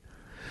moving.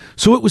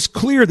 So it was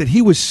clear that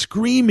he was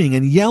screaming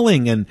and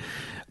yelling and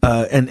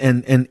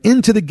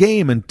into the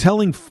game and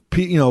telling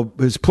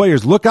his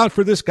players, look out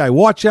for this guy,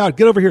 watch out,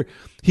 get over here.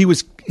 He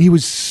was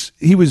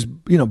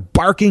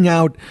barking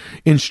out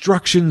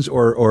instructions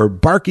or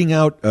barking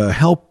out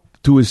help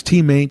to his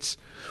teammates,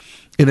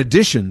 in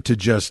addition to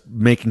just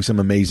making some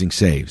amazing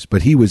saves.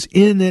 But he was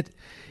in it,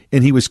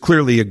 and he was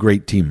clearly a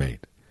great teammate.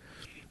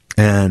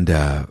 And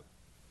I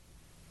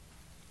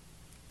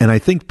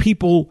think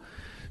people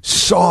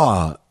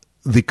saw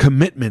the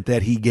commitment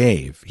that he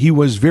gave. He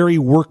was very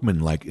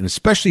workmanlike, and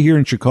especially here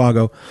in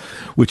Chicago,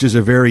 which is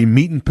a very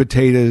meat and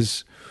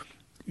potatoes,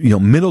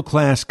 middle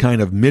class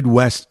kind of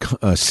Midwest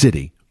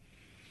city.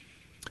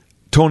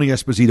 Tony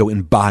Esposito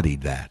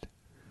embodied that.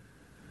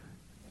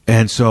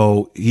 And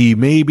so he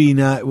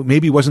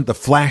maybe wasn't the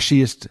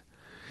flashiest.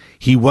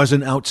 He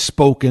wasn't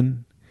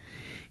outspoken.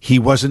 He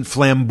wasn't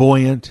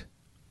flamboyant.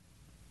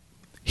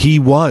 He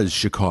was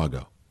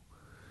Chicago.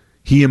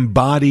 He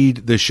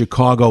embodied the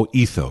Chicago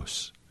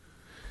ethos.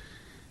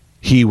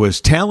 He was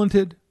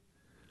talented,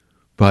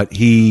 but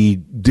he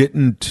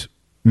didn't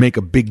make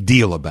a big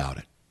deal about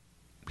it.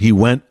 He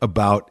went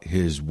about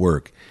his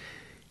work.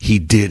 He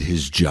did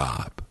his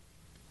job.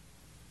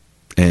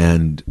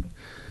 And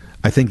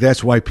I think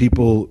that's why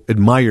people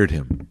admired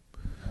him.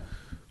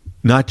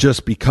 Not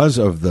just because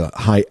of the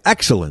high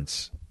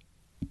excellence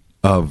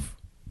of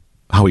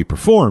how he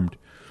performed,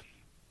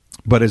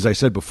 but as I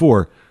said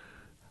before,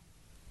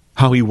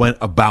 how he went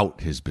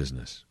about his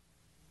business.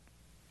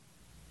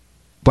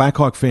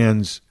 Blackhawk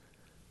fans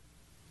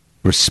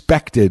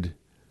respected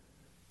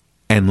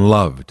and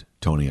loved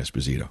Tony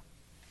Esposito.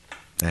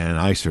 And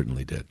I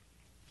certainly did.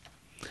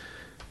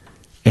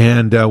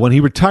 And when he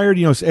retired,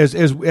 as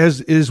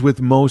is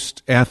with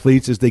most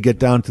athletes, as they get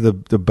down to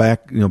the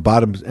back,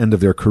 bottom end of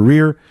their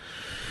career,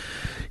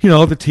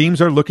 the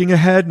teams are looking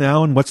ahead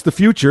now, and what's the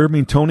future? I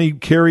mean, Tony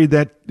carried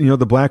that,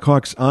 the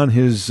Blackhawks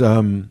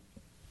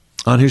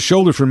on his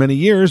shoulder for many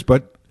years,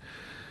 but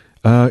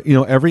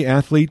every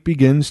athlete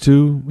begins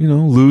to,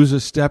 lose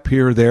a step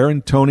here or there,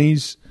 and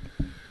Tony's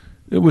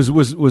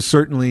was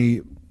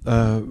certainly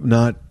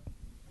not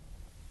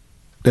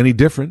any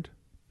different.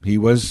 He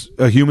was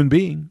a human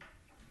being.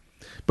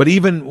 But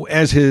even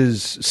as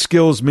his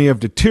skills may have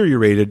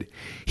deteriorated,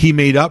 he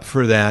made up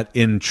for that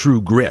in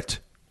true grit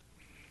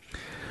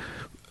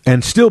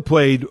and still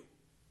played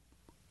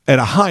at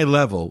a high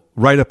level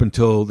right up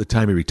until the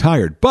time he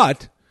retired.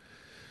 But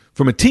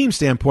from a team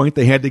standpoint,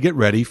 they had to get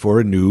ready for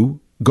a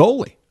new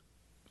goalie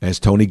as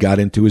Tony got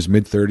into his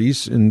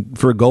mid-30s. And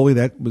for a goalie,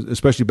 that was,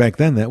 especially back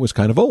then, that was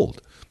kind of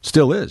old.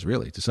 Still is,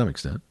 really, to some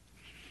extent.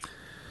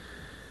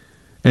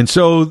 And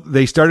so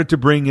they started to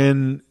bring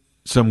in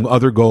some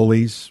other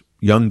goalies,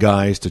 young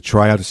guys, to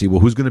try out to see, well,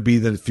 who's going to be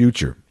the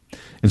future?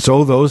 And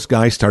so those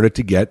guys started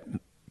to get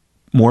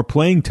more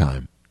playing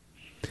time.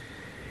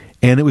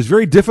 And it was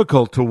very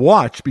difficult to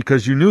watch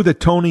because you knew that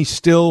Tony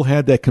still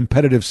had that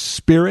competitive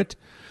spirit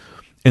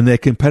and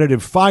that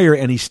competitive fire,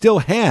 and he still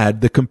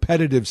had the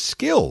competitive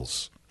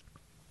skills.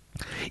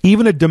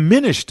 Even a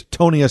diminished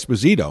Tony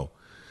Esposito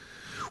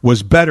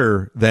was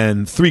better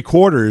than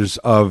 3/4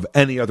 of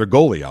any other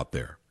goalie out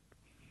there.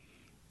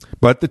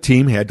 But the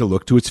team had to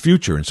look to its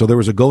future. And so there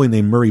was a goalie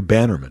named Murray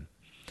Bannerman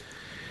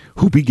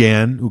who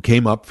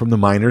came up from the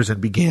minors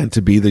and began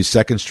to be the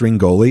second-string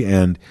goalie.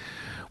 And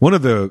one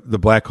of the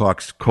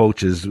Blackhawks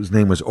coaches, whose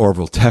name was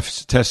Orville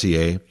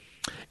Tessier,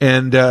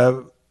 and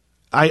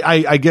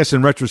I guess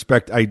in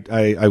retrospect,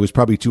 I was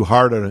probably too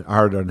hard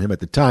on him at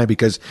the time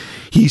because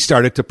he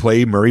started to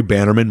play Murray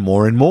Bannerman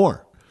more and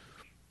more.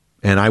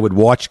 And I would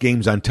watch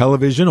games on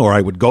television, or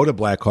I would go to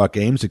Blackhawk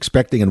games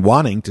expecting and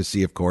wanting to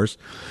see, of course,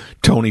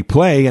 Tony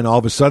play. And all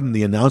of a sudden,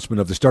 the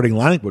announcement of the starting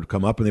lineup would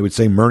come up, and they would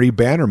say Murray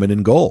Bannerman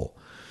in goal.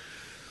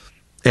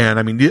 And,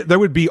 I mean, there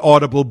would be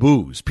audible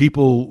boos.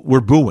 People were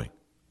booing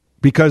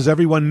because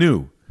everyone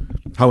knew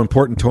how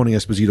important Tony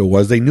Esposito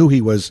was. They knew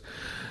he was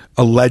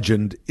a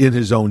legend in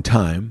his own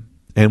time,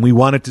 and we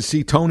wanted to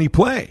see Tony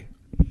play.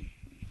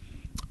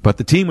 But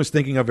the team was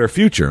thinking of their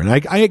future, and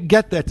I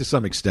get that to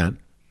some extent.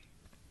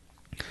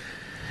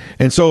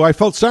 And so I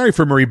felt sorry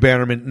for Murray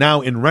Bannerman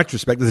now in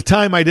retrospect. At the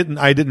time, I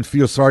didn't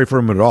feel sorry for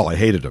him at all. I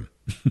hated him.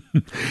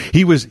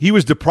 He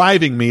was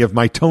depriving me of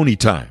my Tony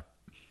time.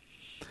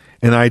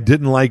 And I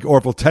didn't like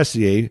Orville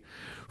Tessier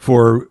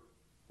for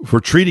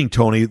treating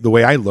Tony the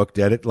way I looked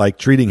at it, like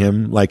treating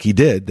him like he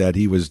did, that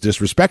he was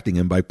disrespecting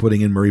him by putting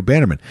in Murray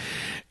Bannerman.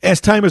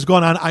 As time has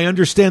gone on, I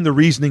understand the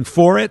reasoning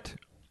for it,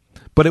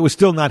 but it was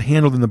still not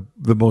handled in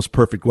the most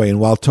perfect way.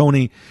 And while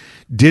Tony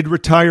did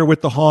retire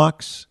with the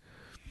Hawks,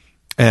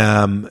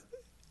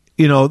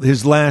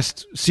 his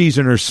last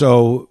season or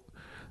so,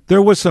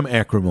 there was some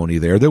acrimony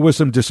there. There was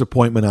some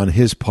disappointment on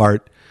his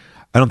part.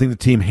 I don't think the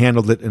team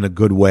handled it in a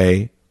good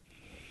way.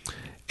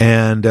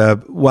 And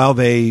while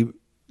they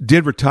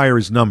did retire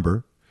his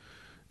number,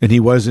 and he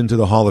was into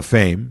the Hall of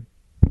Fame,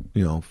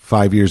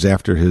 5 years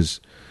after his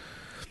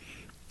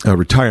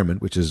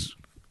retirement, which is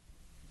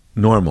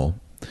normal,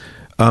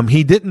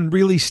 he didn't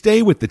really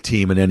stay with the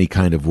team in any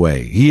kind of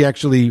way. He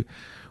actually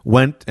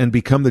went and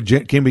became the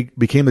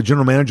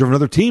general manager of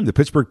another team, the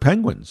Pittsburgh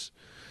Penguins.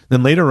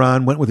 Then later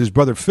on went with his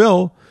brother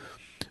Phil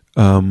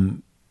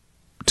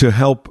to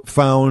help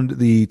found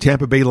the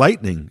Tampa Bay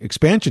Lightning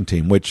expansion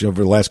team, which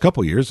over the last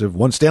couple of years have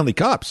won Stanley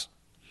Cups.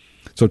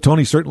 So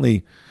Tony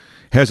certainly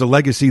has a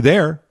legacy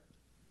there.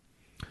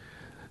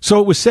 So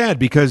it was sad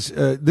because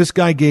this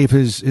guy gave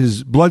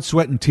his blood,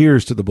 sweat, and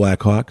tears to the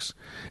Blackhawks.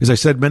 As I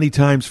said many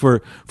times,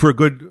 for a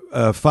good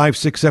 5,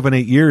 6, 7,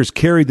 8 years,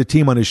 carried the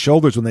team on his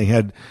shoulders when they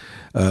had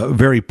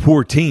very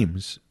poor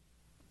teams,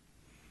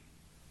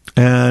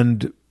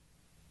 and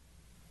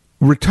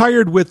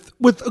retired with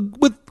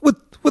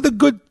a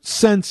good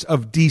sense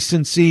of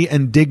decency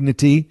and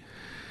dignity,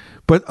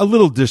 but a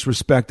little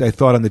disrespect, I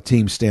thought, on the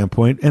team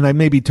standpoint. And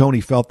maybe Tony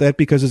felt that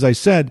because, as I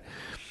said,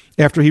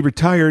 after he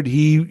retired,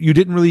 you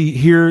didn't really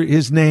hear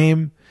his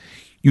name,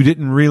 you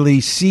didn't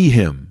really see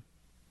him.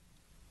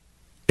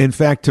 In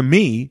fact, to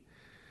me,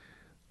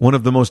 one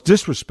of the most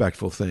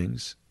disrespectful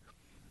things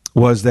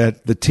was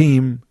that the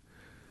team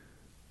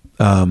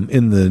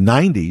in the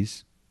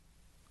 90s,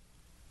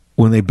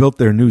 when they built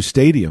their new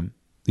stadium,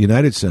 the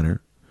United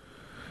Center,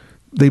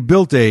 they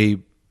built a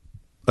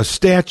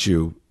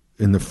statue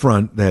in the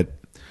front that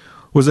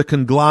was a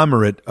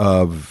conglomerate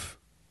of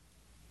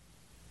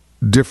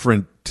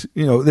different,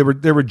 they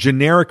were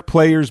generic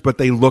players, but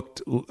they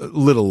looked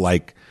little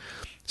like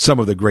some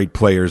of the great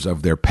players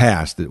of their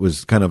past. It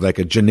was kind of like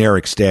a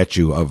generic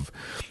statue of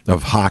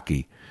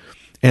hockey.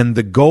 And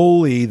the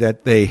goalie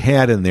that they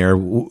had in there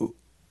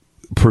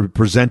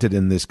presented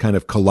in this kind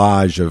of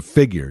collage of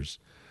figures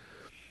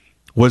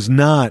was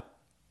not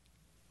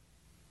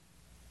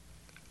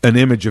an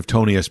image of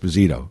Tony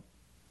Esposito.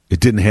 It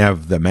didn't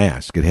have the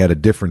mask. It had a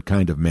different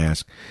kind of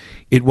mask.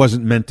 It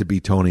wasn't meant to be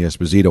Tony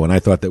Esposito, and I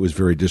thought that was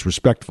very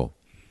disrespectful.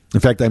 In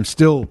fact, I'm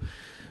still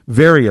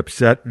very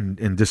upset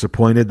and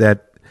disappointed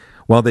that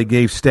while they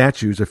gave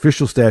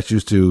official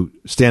statues to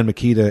Stan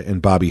Mikita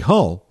and Bobby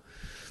Hull,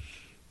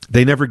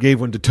 they never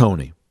gave one to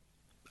Tony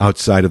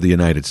outside of the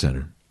United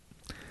Center.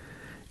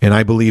 And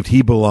I believed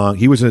he belonged.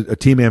 He was a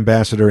team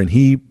ambassador, and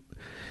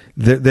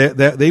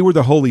they were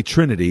the Holy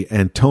Trinity,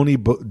 and Tony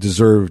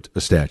deserved a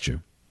statue.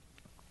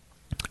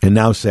 And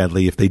now,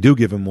 sadly, if they do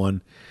give him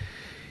one,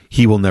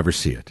 he will never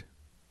see it,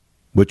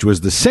 which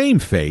was the same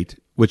fate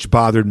which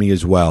bothered me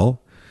as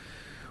well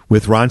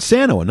with Ron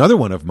Santo, another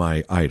one of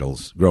my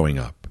idols growing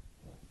up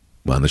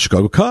on the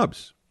Chicago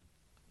Cubs.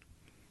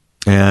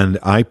 And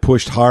I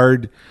pushed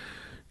hard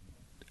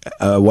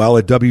while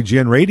at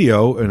WGN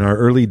Radio in our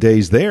early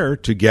days there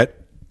to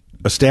get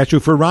a statue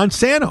for Ron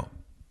Santo.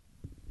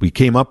 We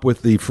came up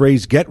with the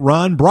phrase, "Get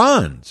Ron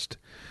bronzed."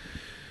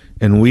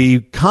 And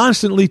we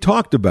constantly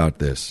talked about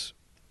this.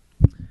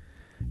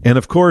 And,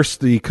 of course,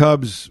 the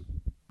Cubs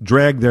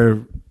dragged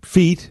their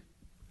feet.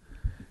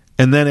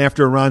 And then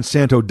after Ron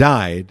Santo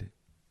died,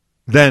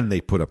 then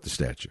they put up the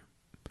statue.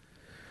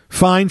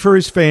 Fine for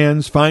his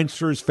fans, fine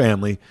for his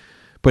family,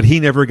 but he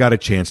never got a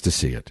chance to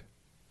see it.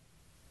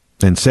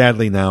 And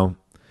sadly now,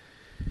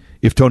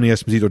 if Tony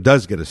Esposito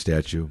does get a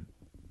statue,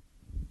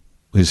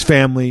 his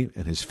family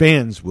and his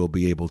fans will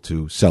be able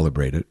to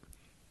celebrate it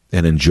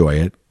and enjoy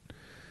it,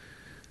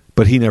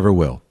 but he never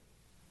will.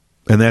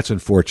 And that's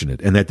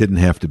unfortunate, and that didn't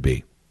have to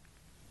be.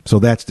 So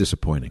that's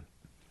disappointing.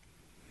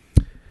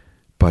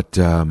 But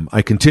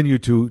I continue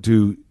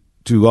to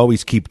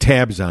always keep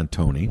tabs on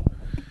Tony.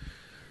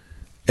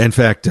 In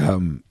fact,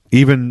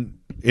 even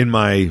in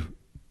my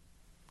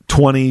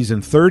 20s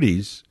and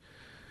 30s,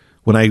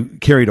 when I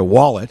carried a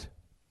wallet,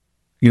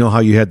 you know how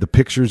you had the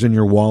pictures in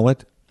your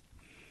wallet?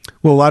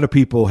 Well, a lot of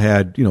people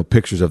had,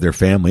 pictures of their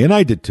family, and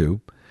I did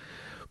too.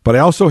 But I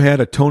also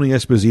had a Tony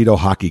Esposito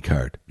hockey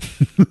card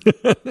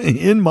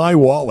in my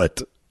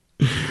wallet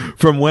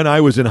from when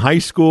I was in high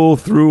school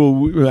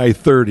through my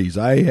 30s.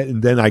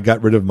 And then I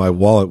got rid of my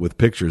wallet with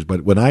pictures.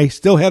 But when I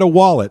still had a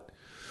wallet,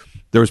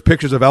 there was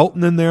pictures of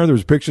Elton in there, there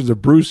was pictures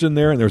of Bruce in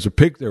there, and there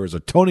was a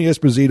Tony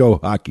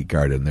Esposito hockey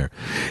card in there.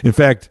 In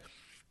fact,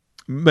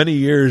 many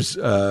years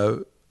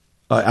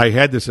I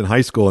had this in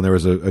high school, and there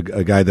was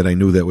a guy that I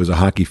knew that was a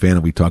hockey fan,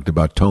 and we talked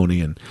about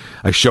Tony, and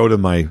I showed him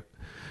my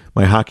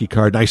hockey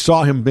card, and I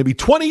saw him maybe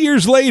 20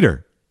 years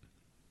later.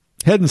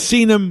 Hadn't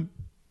seen him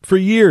for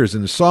years,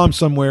 and saw him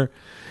somewhere,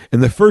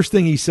 and the first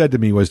thing he said to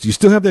me was, "Do you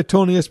still have that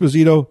Tony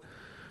Esposito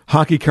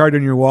hockey card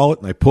in your wallet?"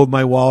 And I pulled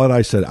my wallet.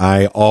 I said,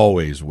 "I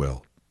always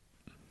will."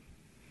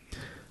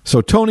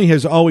 So Tony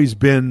has always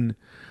been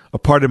a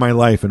part of my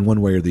life in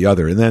one way or the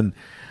other. And then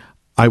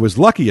I was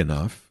lucky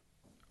enough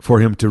for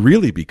him to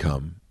really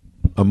become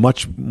a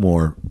much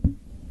more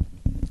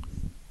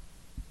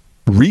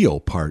real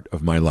part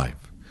of my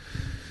life.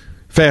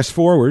 Fast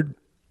forward,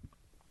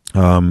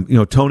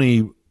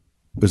 Tony,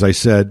 as I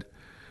said,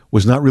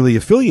 was not really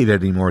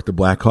affiliated anymore with the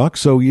Blackhawks,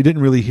 so you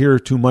didn't really hear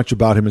too much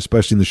about him,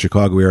 especially in the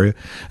Chicago area.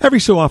 Every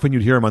so often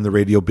you'd hear him on the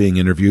radio being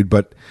interviewed,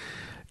 but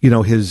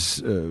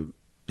his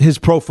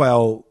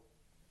profile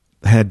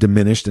had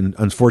diminished, and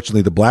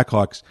unfortunately the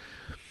Blackhawks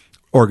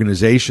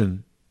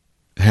organization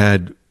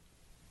had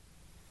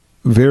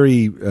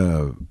very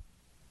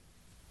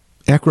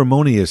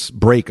acrimonious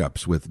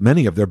breakups with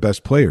many of their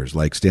best players,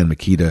 like Stan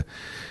Mikita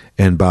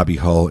and Bobby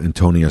Hull and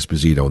Tony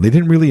Esposito. And they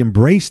didn't really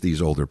embrace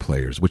these older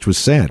players, which was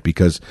sad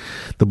because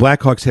the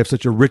Blackhawks have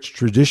such a rich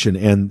tradition,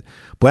 and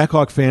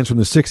Blackhawk fans from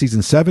the 60s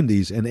and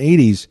 70s and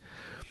 80s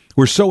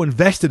were so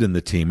invested in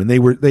the team, and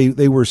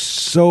they were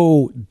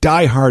so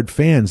diehard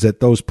fans that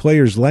those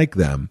players like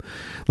them,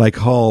 like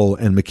Hull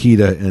and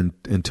Mikita and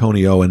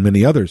Antonio and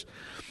many others,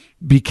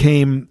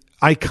 became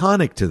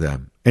iconic to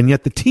them. And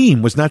yet the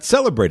team was not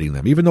celebrating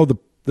them, even though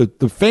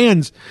the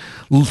fans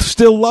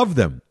still love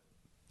them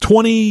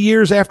 20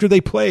 years after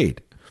they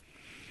played.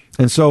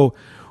 And so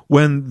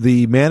when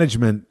the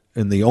management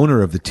and the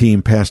owner of the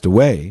team passed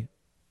away,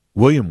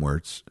 William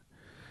Wirtz,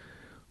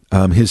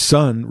 his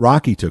son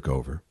Rocky took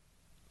over.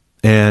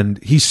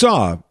 And he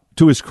saw,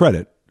 to his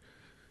credit,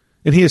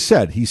 and he has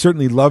said he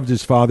certainly loved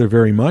his father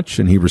very much,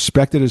 and he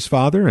respected his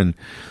father, and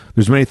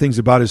there's many things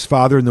about his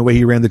father and the way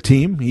he ran the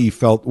team he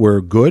felt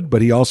were good,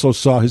 but he also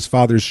saw his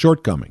father's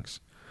shortcomings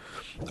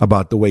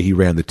about the way he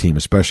ran the team,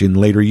 especially in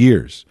later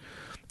years.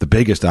 The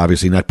biggest,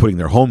 obviously, not putting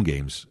their home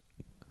games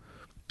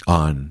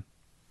on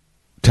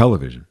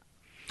television.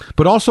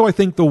 But also, I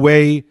think the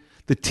way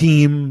the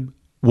team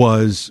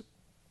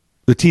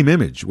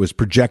image was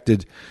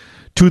projected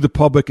to the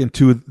public and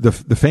to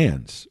the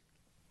fans.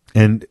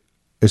 And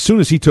as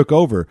soon as he took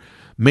over,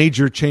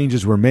 major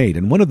changes were made.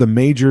 And one of the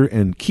major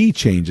and key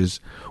changes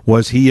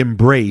was he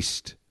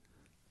embraced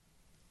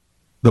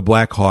the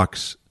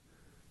Blackhawks'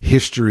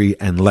 history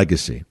and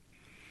legacy.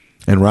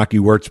 And Rocky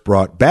Wirtz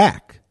brought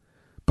back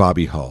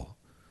Bobby Hull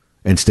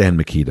and Stan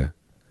Mikita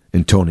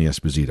and Tony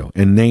Esposito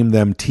and named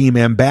them team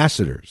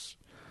ambassadors.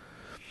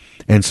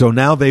 And so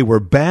now they were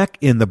back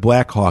in the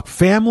Blackhawk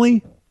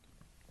family.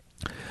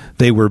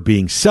 They were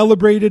being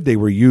celebrated. They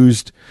were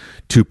used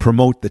to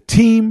promote the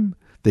team.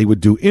 They would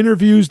do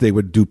interviews. They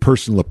would do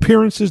personal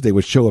appearances. They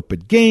would show up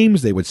at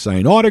games. They would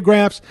sign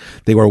autographs.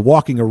 They were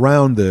walking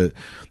around the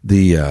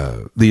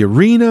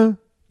arena.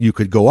 You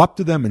could go up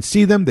to them and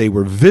see them. They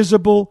were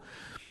visible.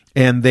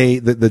 And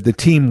the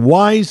team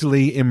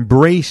wisely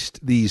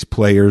embraced these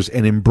players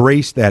and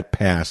embraced that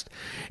past.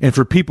 And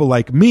for people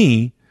like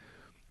me,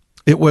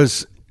 it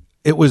was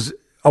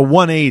a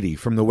 180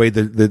 from the way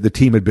the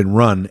team had been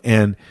run,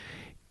 and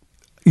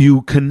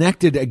you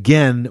connected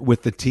again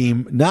with the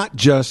team, not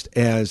just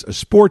as a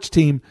sports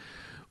team,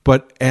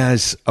 but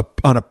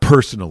on a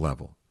personal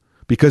level,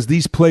 because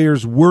these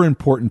players were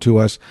important to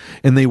us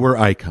and they were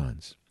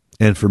icons.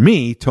 And for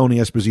me, Tony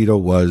Esposito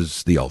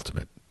was the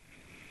ultimate.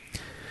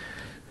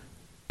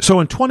 So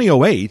in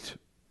 2008,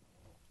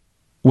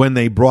 when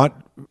they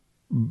brought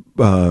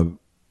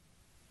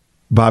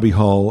Bobby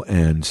Hull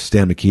and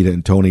Stan Mikita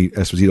and Tony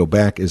Esposito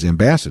back as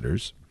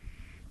ambassadors,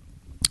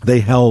 they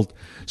held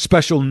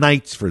special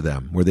nights for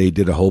them where they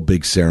did a whole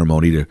big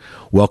ceremony to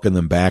welcome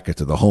them back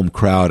into the home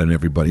crowd, and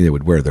everybody, they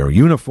would wear their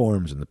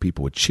uniforms and the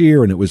people would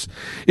cheer, and it was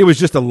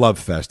just a love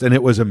fest, and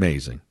it was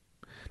amazing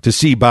to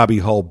see Bobby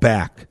Hull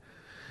back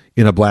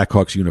in a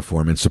Blackhawks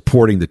uniform and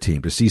supporting the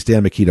team, to see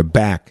Stan Mikita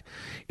back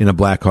in a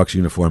Blackhawks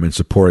uniform and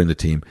supporting the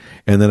team,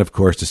 and then, of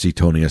course, to see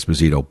Tony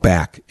Esposito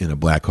back in a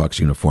Blackhawks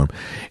uniform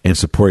and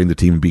supporting the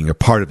team and being a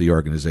part of the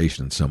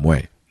organization in some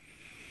way.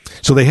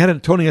 So they had a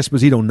Tony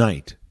Esposito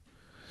night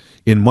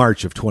in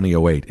March of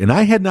 2008, and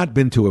I had not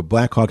been to a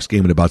Blackhawks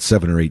game in about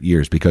 7 or 8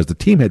 years because the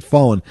team had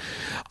fallen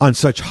on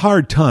such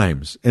hard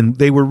times, and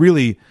they were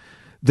the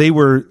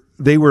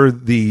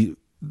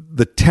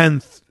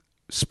 10th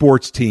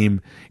sports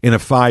team in a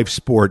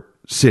 5-sport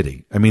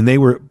city. I mean, they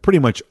were pretty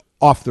much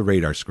off the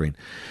radar screen.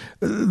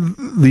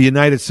 The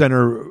United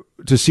Center,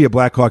 to see a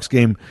Blackhawks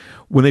game,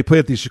 when they played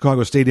at the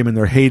Chicago Stadium in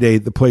their heyday,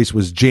 the place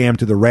was jammed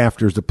to the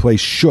rafters. The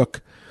place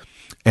shook.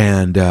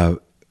 And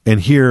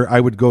here I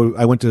went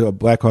to a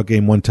Blackhawk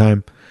game one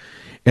time,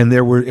 and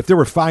if there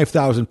were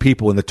 5,000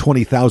 people in the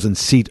 20,000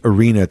 seat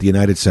arena at the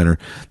United Center,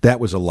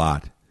 that was a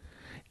lot.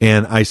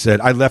 And I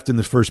left in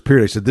the first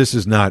period. I said, this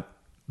is not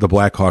the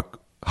Blackhawk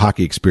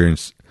hockey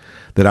experience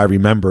that I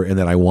remember and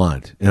that I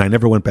want. And I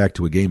never went back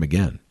to a game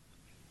again.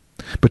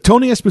 But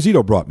Tony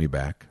Esposito brought me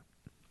back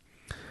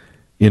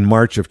in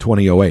March of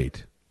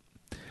 2008.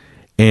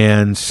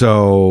 And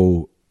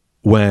so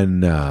when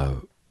they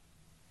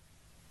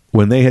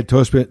had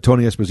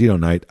Tony Esposito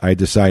night, I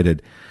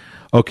decided,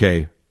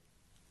 okay,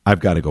 I've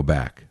got to go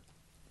back.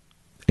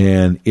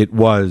 And it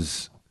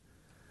was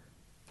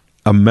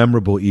a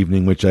memorable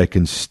evening, which I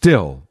can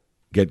still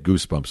get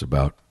goosebumps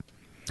about.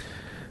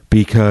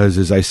 Because,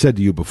 as I said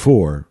to you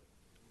before,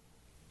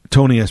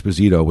 Tony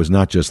Esposito was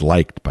not just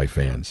liked by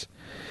fans.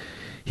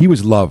 He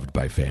was loved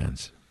by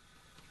fans.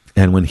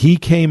 And when he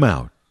came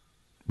out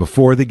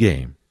before the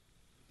game,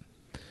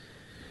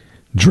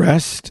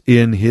 dressed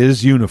in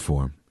his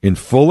uniform, in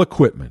full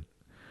equipment,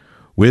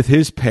 with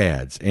his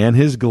pads and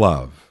his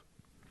glove,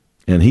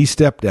 and he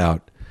stepped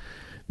out,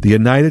 the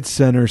United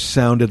Center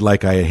sounded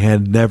like I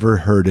had never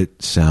heard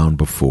it sound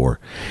before.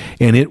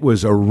 And it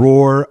was a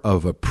roar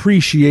of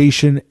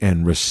appreciation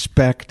and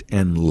respect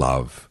and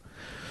love.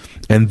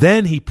 And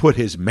then he put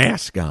his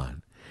mask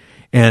on,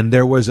 and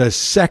there was a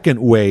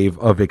second wave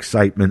of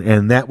excitement,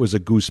 and that was a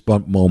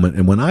goosebump moment.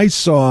 And when I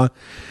saw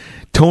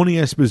Tony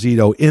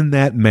Esposito in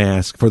that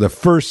mask for the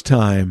first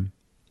time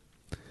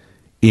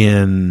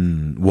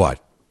in,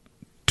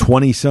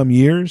 20-some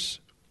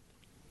years?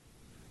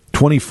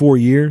 24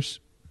 years?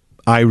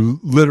 I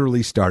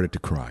literally started to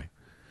cry.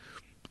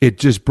 It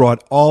just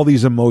brought all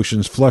these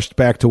emotions, flushed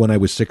back to when I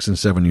was 6 and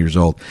 7 years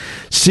old.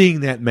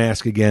 Seeing that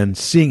mask again,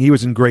 seeing he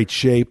was in great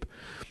shape.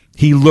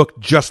 He looked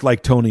just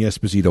like Tony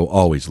Esposito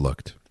always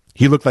looked.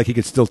 He looked like he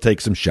could still take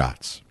some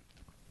shots.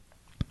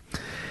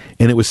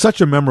 And it was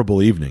such a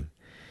memorable evening.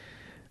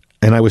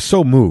 And I was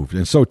so moved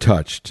and so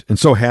touched and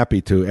so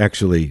happy to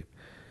actually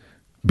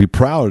be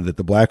proud that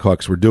the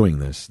Blackhawks were doing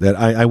this, that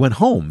I went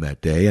home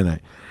that day.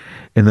 And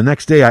the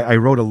next day I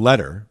wrote a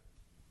letter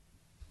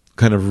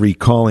kind of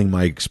recalling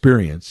my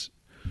experience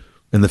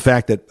and the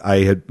fact that I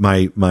had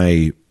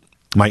my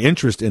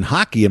interest in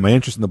hockey and my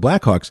interest in the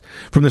Blackhawks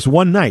from this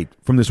one night,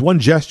 from this one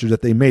gesture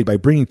that they made by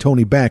bringing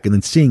Tony back and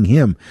then seeing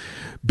him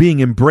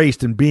being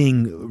embraced and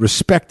being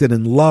respected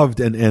and loved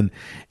and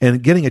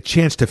getting a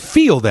chance to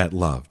feel that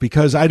love,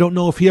 because I don't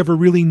know if he ever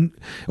really,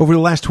 over the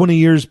last 20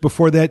 years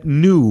before that,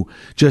 knew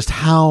just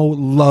how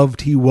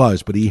loved he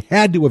was, but he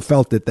had to have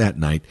felt it that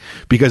night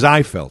because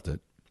I felt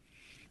it.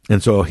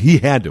 And so he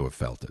had to have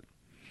felt it.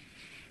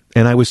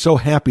 And I was so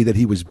happy that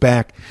he was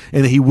back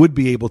and that he would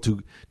be able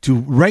to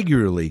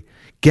regularly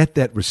get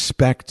that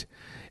respect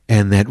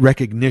and that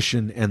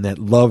recognition and that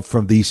love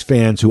from these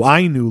fans who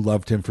I knew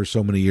loved him for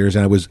so many years.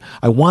 And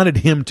I wanted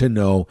him to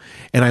know,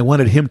 and I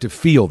wanted him to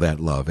feel that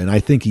love. And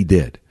I think he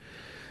did.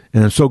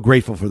 And I'm so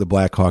grateful for the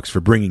Blackhawks for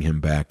bringing him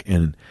back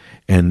and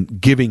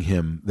giving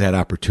him that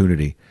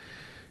opportunity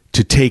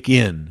to take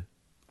in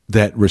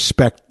that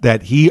respect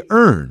that he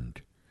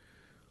earned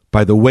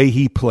by the way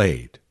he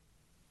played.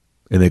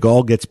 And it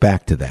all gets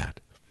back to that.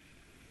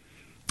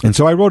 And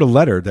so I wrote a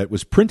letter that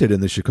was printed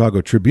in the Chicago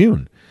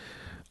Tribune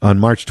on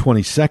March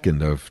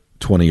 22nd of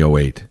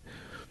 2008.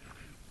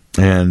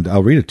 And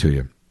I'll read it to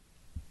you.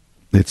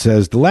 It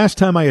says, "The last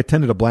time I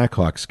attended a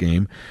Blackhawks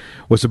game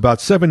was about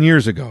 7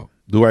 years ago.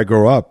 Though I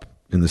grew up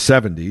in the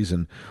 70s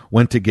and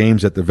went to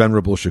games at the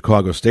venerable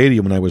Chicago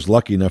Stadium when I was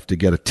lucky enough to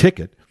get a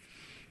ticket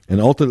and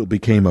ultimately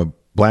became a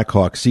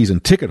Blackhawks season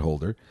ticket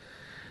holder,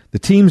 the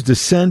team's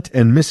dissent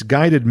and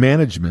misguided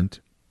management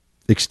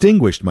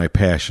extinguished my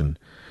passion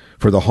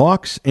for the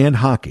Hawks and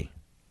hockey.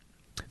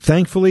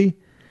 Thankfully,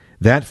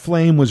 that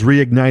flame was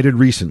reignited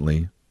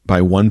recently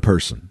by one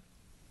person,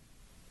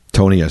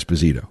 Tony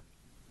Esposito.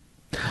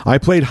 I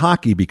played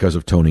hockey because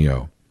of Tony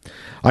O.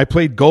 I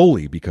played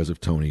goalie because of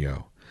Tony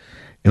O.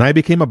 And I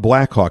became a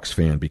Blackhawks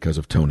fan because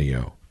of Tony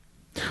O.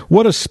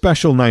 What a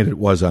special night it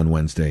was on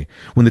Wednesday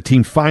when the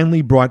team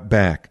finally brought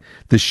back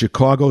the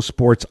Chicago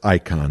sports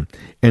icon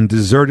and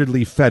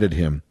deservedly feted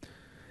him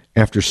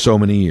after so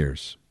many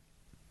years.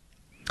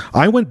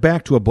 I went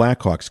back to a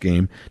Blackhawks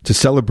game to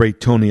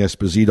celebrate Tony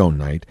Esposito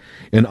night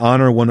and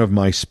honor one of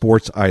my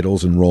sports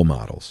idols and role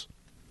models.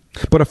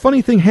 But a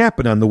funny thing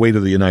happened on the way to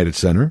the United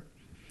Center.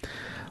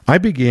 I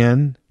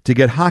began to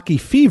get hockey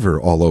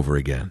fever all over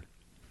again.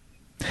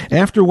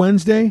 After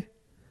Wednesday,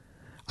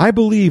 I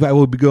believe I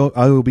will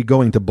be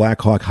going to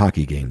Blackhawk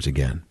hockey games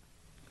again.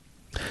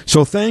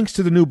 So thanks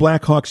to the new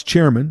Blackhawks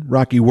chairman,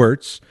 Rocky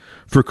Wirtz,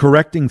 for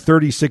correcting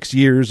 36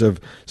 years of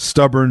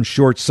stubborn,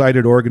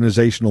 short-sighted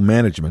organizational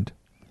management.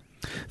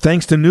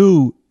 Thanks to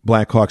new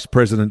Blackhawks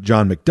president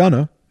John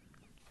McDonough.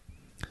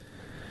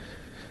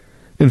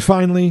 And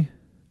finally,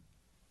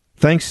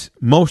 thanks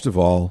most of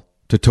all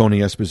to Tony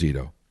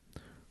Esposito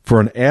for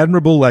an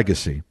admirable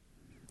legacy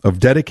of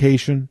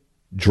dedication,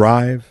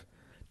 drive,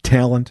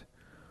 talent,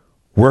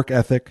 work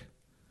ethic,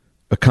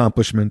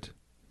 accomplishment,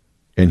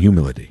 and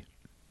humility.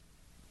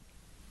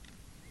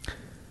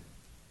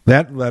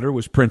 That letter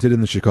was printed in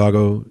the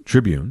Chicago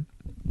Tribune.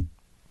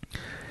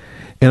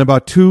 And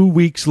about 2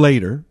 weeks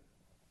later,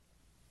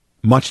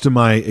 much to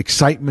my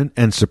excitement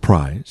and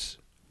surprise,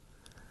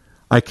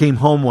 I came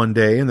home one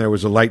day and there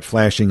was a light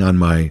flashing on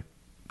my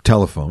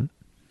telephone,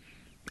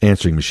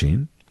 answering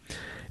machine,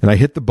 and I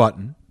hit the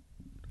button,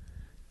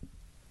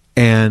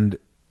 and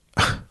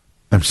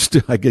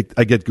I get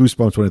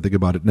goosebumps when I think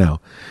about it now.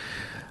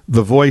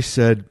 The voice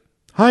said,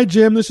 "Hi,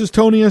 Jim, this is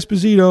Tony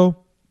Esposito.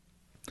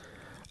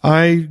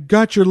 I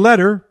got your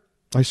letter.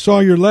 I saw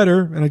your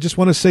letter, and I just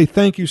want to say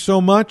thank you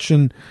so much,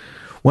 and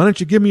why don't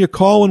you give me a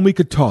call when we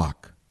could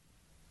talk?"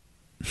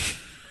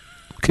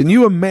 Can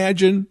you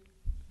imagine?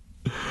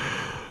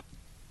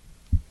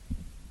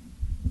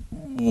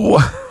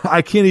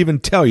 I can't even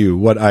tell you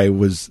what I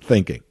was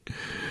thinking.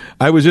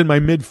 I was in my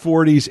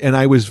mid-40s, and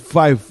I was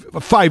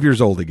five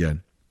years old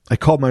again. I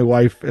called my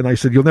wife, and I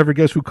said, "You'll never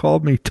guess who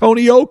called me.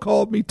 Tony O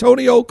called me.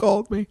 Tony O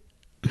called me."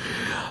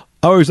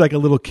 I was like a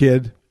little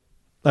kid.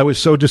 I was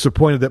so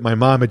disappointed that my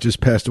mom had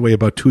just passed away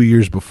about 2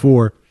 years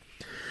before,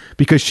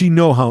 because she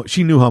knew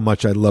how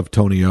much I loved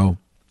Tony O.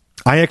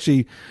 I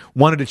actually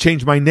wanted to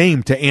change my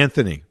name to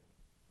Anthony.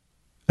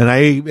 And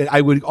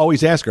I would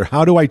always ask her,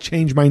 "How do I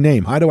change my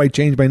name? How do I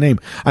change my name?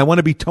 I want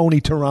to be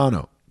Tony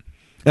Toronto."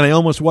 And I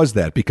almost was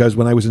that, because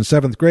when I was in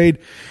 7th grade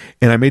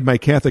and I made my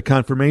Catholic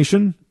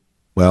confirmation,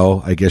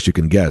 well, I guess you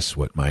can guess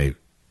what my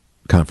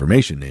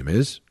confirmation name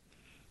is.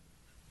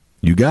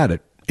 You got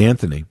it,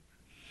 Anthony.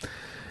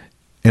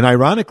 And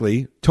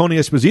ironically, Tony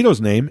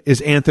Esposito's name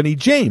is Anthony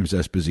James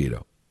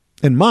Esposito.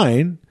 And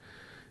mine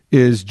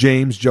is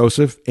James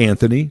Joseph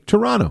Anthony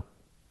Toronto.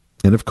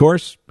 And of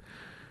course,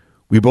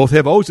 we both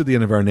have O's at the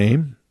end of our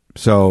name.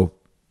 And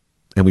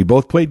we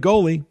both played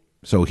goalie.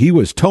 So he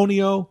was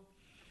Tony O,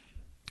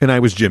 and I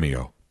was Jimmy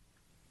O.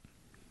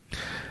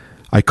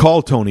 I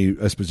called Tony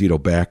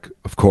Esposito back,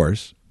 of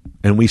course,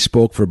 and we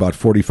spoke for about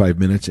 45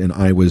 minutes, and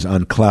I was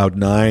on cloud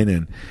nine,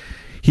 and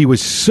he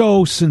was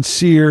so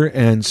sincere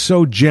and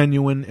so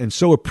genuine and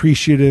so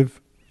appreciative.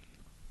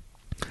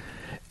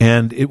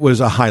 And it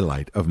was a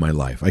highlight of my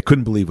life. I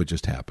couldn't believe what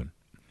just happened.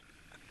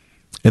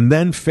 And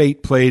then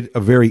fate played a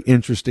very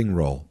interesting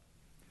role.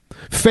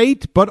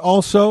 Fate, but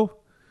also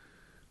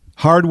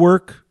hard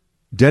work,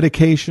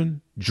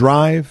 dedication,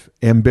 drive,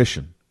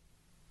 ambition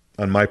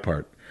on my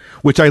part,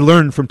 which I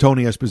learned from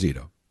Tony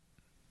Esposito.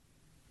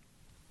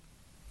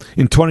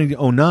 In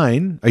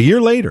 2009, a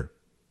year later,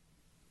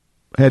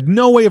 I had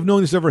no way of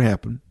knowing this ever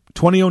happened.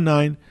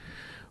 2009,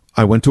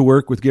 I went to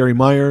work with Gary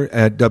Meyer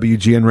at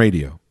WGN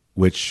Radio,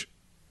 which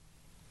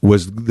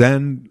was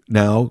then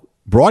now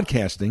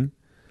broadcasting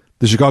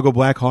the Chicago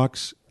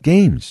Blackhawks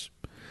games,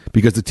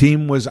 because the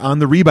team was on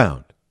the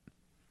rebound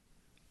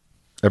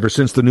ever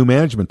since the new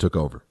management took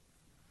over.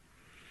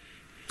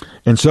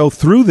 And so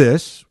through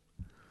this,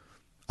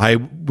 I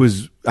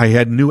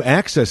had new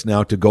access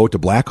now to go to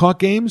Blackhawk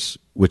games,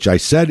 which I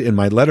said in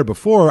my letter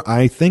before,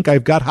 I think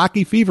I've got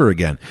hockey fever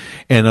again.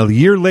 And a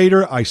year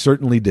later, I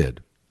certainly did.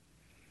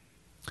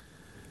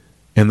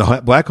 And the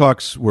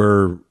Blackhawks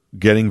were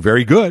getting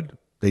very good.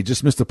 They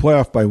just missed the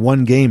playoff by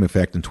one game, in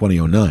fact, in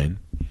 2009.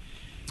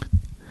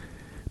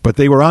 But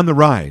they were on the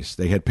rise.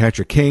 They had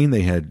Patrick Kane,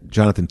 they had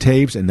Jonathan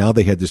Toews, and now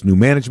they had this new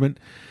management.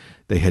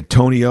 They had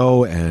Tony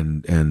O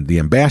and the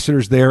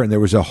ambassadors there, and there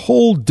was a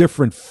whole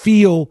different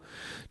feel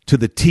to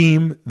the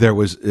team. There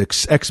was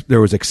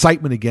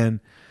excitement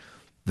again.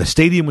 The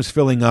stadium was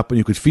filling up, and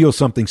you could feel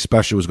something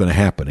special was going to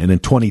happen. And in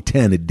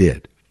 2010, it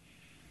did.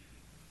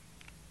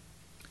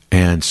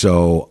 And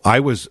so I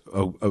was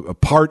a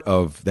part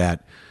of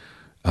that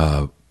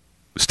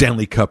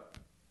Stanley Cup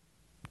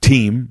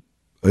team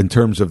in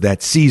terms of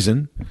that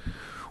season.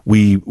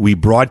 We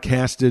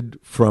broadcasted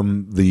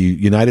from the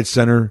United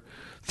Center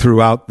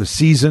throughout the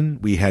season.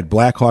 We had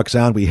Blackhawks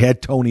on. We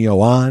had Tonio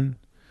on.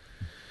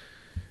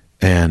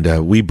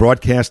 And we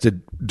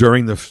broadcasted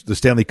during the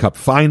Stanley Cup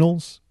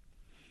Finals.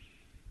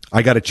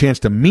 I got a chance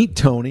to meet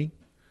Tony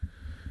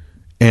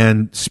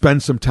and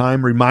spend some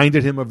time,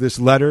 reminded him of this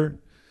letter,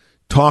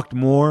 talked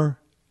more,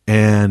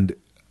 and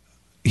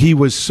he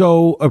was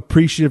so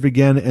appreciative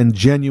again and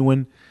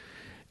genuine.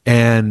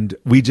 And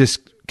we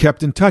just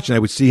kept in touch. And I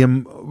would see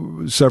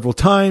him several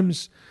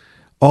times,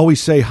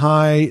 always say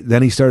hi.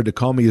 Then he started to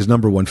call me his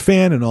number one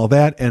fan and all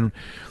that. And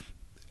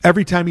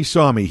every time he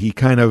saw me, he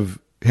kind of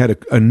had an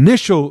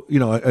initial,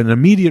 an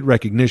immediate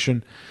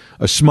recognition,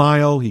 a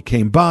smile. He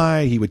came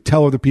by. He would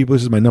tell other people,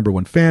 this is my number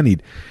one fan.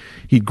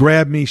 He'd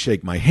grab me,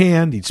 shake my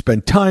hand. He'd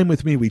spend time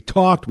with me. We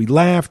talked. We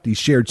laughed. He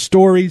shared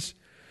stories.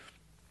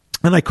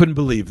 And I couldn't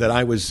believe that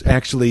I was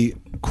actually,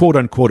 quote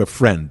unquote, a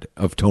friend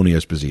of Tony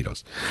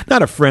Esposito's.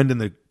 Not a friend in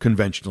the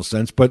conventional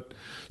sense, but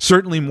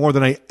certainly more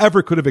than I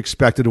ever could have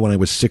expected when I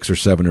was 6 or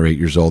 7 or 8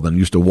 years old and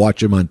used to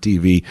watch him on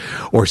TV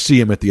or see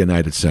him at the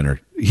United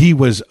Center. He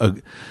was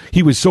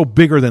so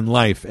bigger than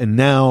life, and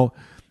now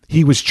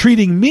he was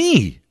treating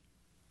me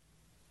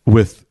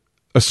with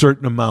a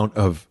certain amount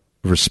of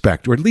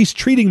respect, or at least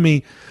treating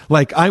me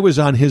like I was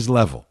on his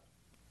level,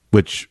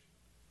 which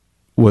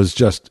was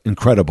just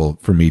incredible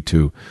for me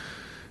to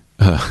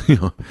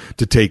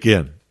take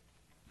in.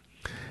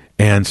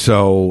 And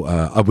so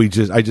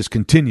I just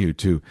continued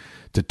to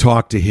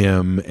talk to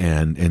him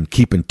and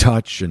keep in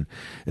touch. And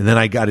then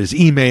I got his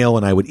email,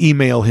 and I would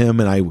email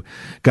him, and I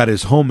got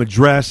his home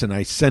address, and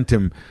I sent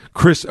him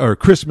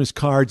Christmas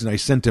cards, and I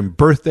sent him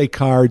birthday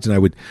cards, and I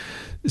would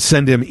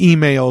send him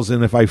emails.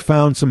 And if I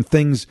found some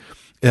things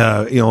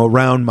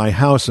around my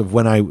house of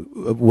when I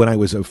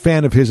was a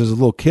fan of his as a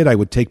little kid, I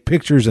would take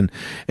pictures and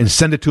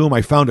send it to him.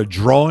 I found a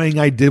drawing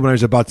I did when I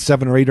was about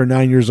 7 or 8 or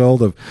 9 years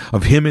old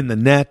of him in the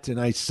net,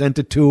 and I sent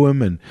it to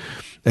him,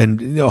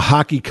 and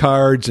hockey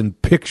cards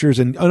and pictures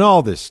and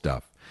all this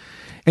stuff.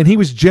 And he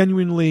was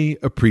genuinely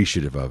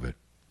appreciative of it.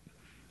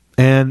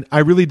 And I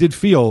really did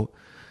feel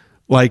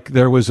like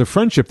there was a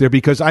friendship there,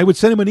 because I would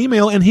send him an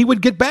email and he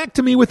would get back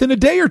to me within a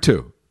day or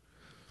two.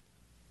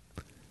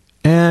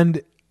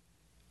 And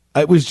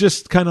it was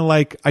just kind of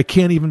like, I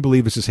can't even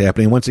believe this is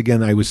happening. Once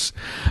again, I was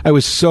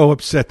so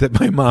upset that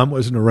my mom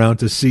wasn't around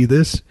to see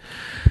this.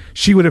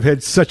 She would have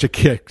had such a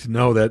kick to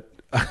know that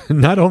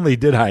not only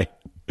did I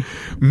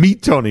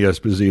meet Tony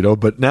Esposito,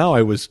 but now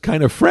I was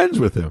kind of friends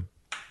with him.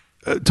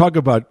 Talk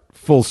about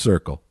full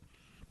circle.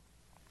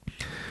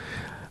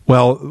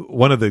 Well,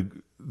 one of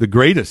the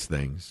greatest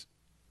things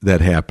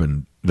that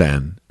happened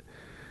then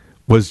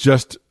was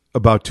just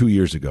about 2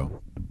 years ago.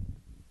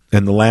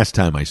 And the last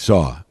time I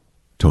saw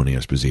Tony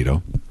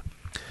Esposito,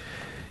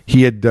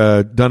 he had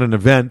done an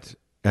event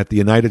at the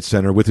United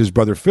Center with his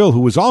brother Phil,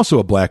 who was also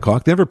a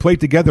Blackhawk. They never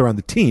played together on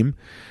the team.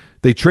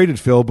 They traded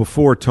Phil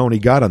before Tony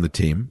got on the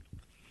team.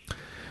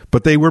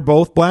 But they were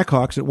both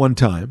Blackhawks at one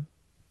time.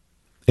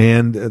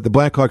 And the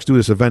Blackhawks do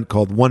this event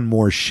called One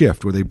More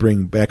Shift, where they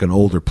bring back an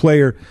older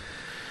player,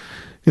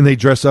 and they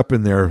dress up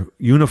in their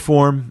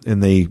uniform,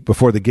 and they,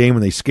 before the game,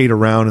 and they skate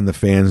around, and the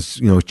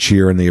fans,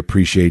 cheer, and they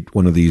appreciate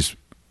one of these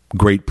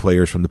great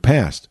players from the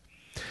past.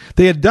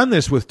 They had done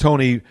this with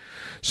Tony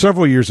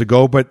several years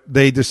ago, but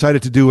they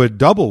decided to do a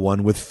double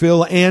one with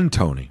Phil and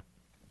Tony.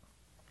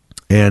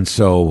 And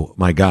so,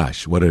 my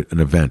gosh, what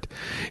an event.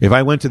 If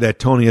I went to that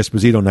Tony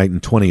Esposito night in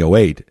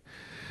 2008,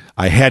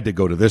 I had to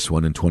go to this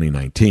one in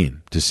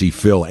 2019 to see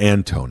Phil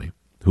and Tony,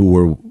 who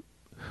were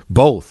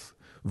both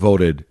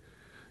voted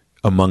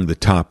among the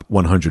top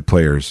 100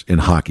 players in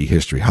hockey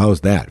history.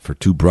 How's that for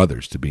two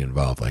brothers to be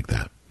involved like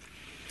that?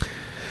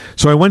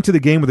 So I went to the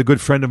game with a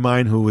good friend of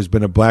mine who has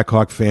been a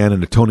Blackhawk fan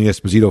and a Tony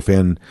Esposito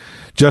fan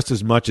just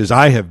as much as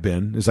I have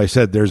been. As I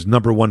said, there's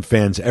number one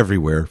fans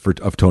everywhere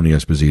of Tony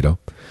Esposito.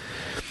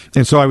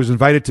 And so I was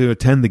invited to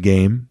attend the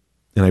game,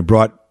 and I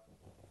brought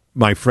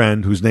my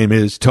friend, whose name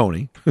is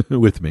Tony,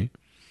 with me.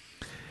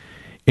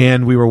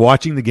 And we were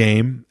watching the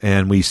game,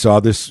 and we saw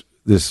this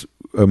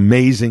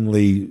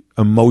amazingly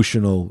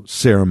emotional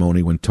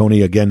ceremony when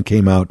Tony again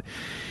came out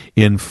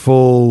in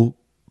full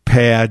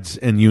pads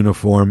and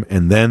uniform,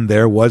 and then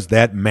there was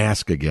that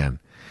mask again.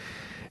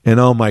 And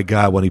oh my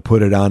God, when he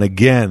put it on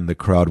again, the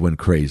crowd went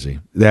crazy.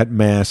 That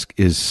mask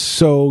is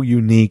so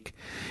unique.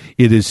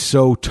 It is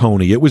so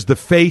Tony. It was the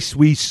face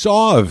we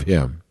saw of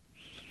him.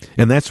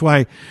 And that's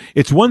why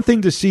it's one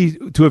thing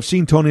to have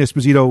seen Tony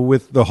Esposito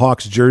with the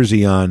Hawks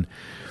jersey on,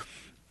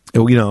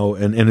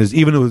 and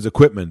even with his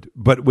equipment,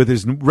 but with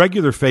his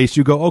regular face,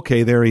 you go,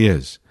 okay, there he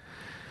is.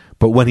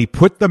 But when he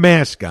put the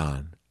mask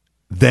on,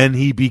 then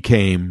he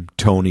became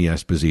Tony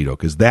Esposito,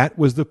 because that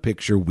was the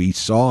picture we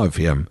saw of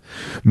him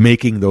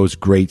making those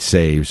great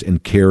saves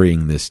and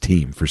carrying this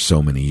team for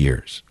so many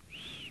years.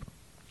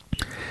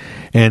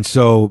 And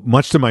so,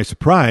 much to my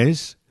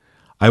surprise,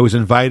 I was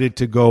invited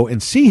to go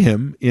and see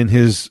him in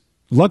his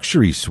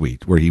luxury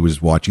suite where he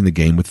was watching the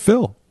game with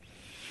Phil.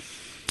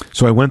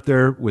 So I went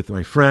there with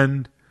my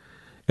friend,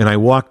 and I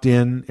walked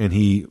in, and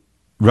he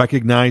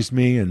recognized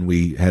me, and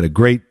we had a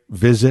great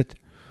visit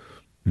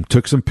and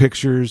took some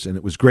pictures, and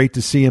it was great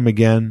to see him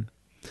again.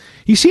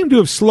 He seemed to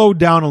have slowed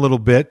down a little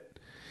bit.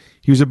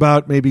 He was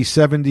about maybe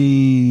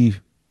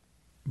 75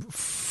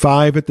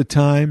 at the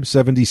time,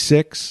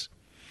 76.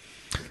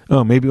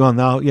 Oh, maybe, well,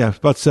 now, yeah,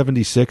 about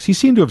 76. He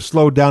seemed to have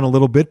slowed down a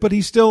little bit, but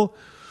he still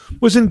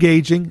was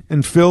engaging,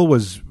 and Phil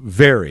was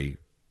very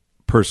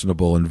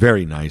personable and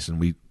very nice, and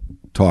we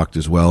talked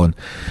as well. And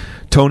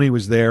Tony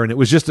was there, and it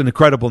was just an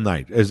incredible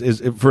night.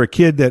 As for a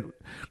kid that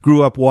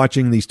grew up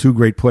watching these two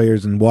great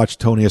players and watched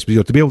Tony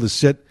Esposito, to be able to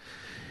sit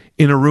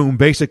in a room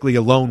basically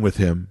alone with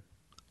him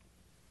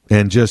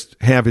and just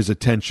have his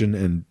attention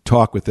and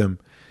talk with him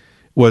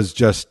was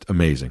just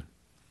amazing.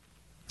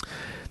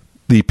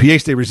 The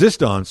pièce de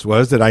résistance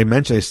was that I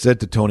mentioned, I said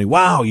to Tony,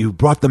 wow, you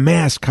brought the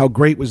mask. How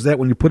great was that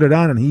when you put it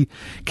on? And he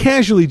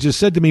casually just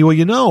said to me, well,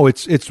 you know,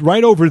 it's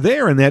right over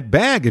there in that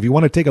bag if you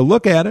want to take a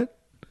look at it.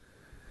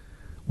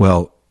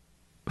 Well,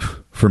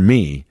 for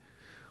me,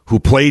 who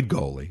played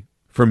goalie,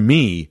 for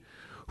me,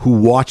 who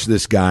watched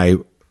this guy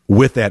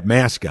with that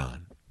mask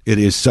on, it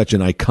is such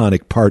an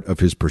iconic part of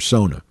his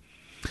persona.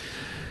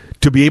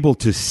 To be able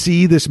to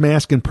see this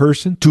mask in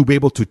person, to be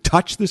able to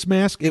touch this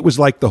mask, it was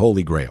like the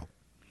Holy Grail.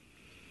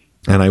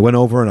 And I went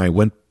over and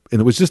and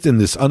it was just in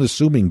this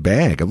unassuming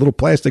bag, a little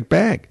plastic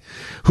bag.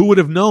 Who would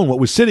have known what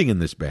was sitting in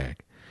this bag?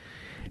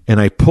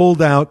 And I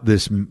pulled out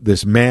this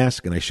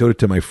mask and I showed it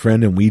to my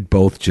friend, and we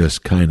both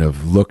just kind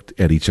of looked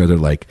at each other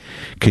like,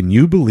 can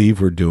you believe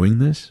we're doing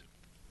this?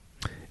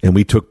 And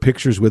we took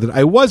pictures with it.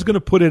 I was going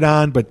to put it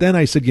on, but then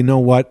I said, you know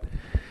what?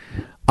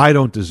 I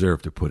don't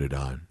deserve to put it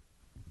on.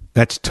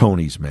 That's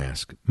Tony's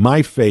mask.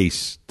 My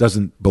face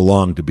doesn't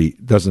belong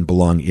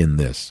in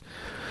this.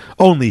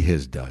 Only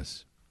his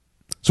does.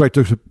 So I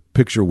took a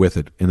picture with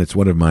it, and it's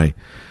one of my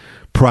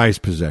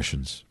prized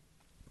possessions.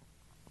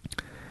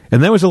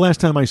 And that was the last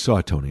time I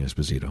saw Tony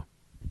Esposito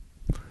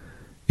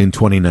in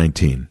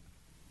 2019.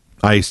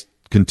 I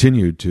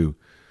continued to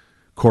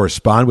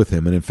correspond with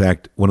him, and in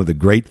fact, one of the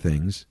great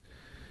things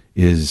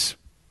is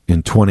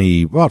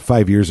about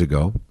 5 years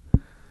ago,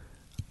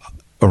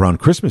 around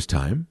Christmas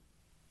time,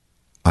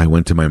 I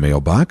went to my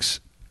mailbox,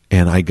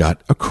 and I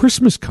got a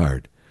Christmas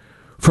card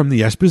from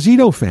the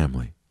Esposito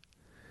family.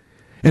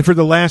 And for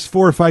the last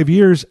 4 or 5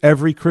 years,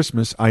 every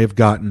Christmas, I have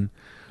gotten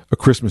a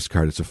Christmas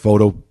card. It's a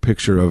photo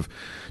picture of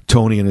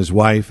Tony and his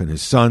wife and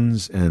his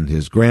sons and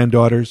his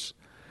granddaughters.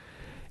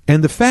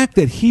 And the fact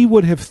that he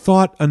would have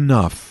thought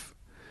enough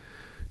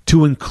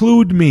to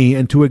include me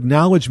and to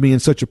acknowledge me in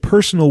such a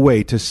personal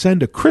way to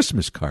send a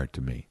Christmas card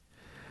to me,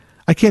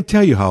 I can't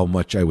tell you how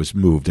much I was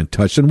moved and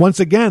touched. And once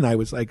again, I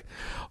was like,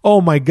 oh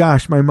my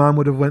gosh, my mom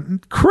would have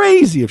went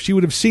crazy if she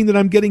would have seen that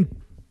I'm getting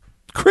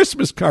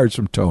Christmas cards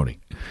from Tony.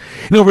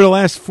 And over the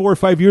last 4 or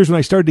 5 years, when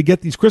I started to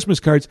get these Christmas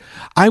cards,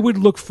 I would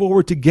look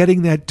forward to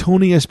getting that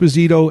Tony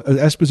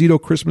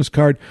Esposito Christmas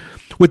card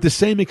with the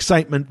same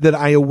excitement that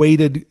I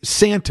awaited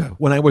Santa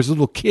when I was a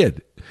little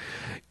kid.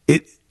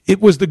 It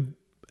was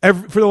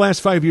for the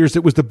last 5 years,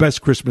 it was the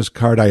best Christmas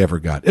card I ever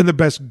got and the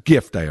best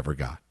gift I ever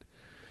got.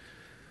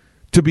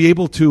 To be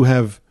able to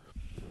have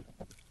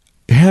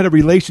had a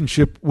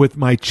relationship with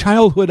my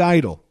childhood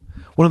idol,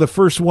 one of the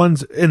first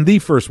ones and the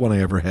first one I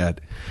ever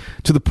had,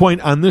 to the point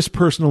on this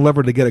personal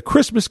level to get a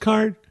Christmas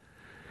card,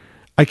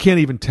 I can't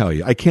even tell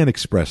you. I can't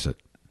express it.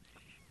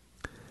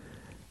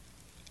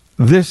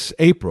 This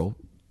April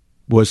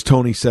was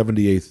Tony's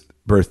 78th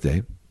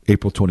birthday,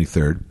 April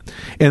 23rd.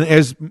 And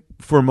as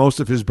for most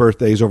of his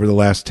birthdays over the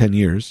last 10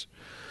 years,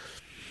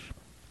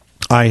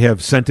 I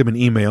have sent him an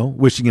email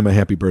wishing him a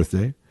happy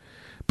birthday,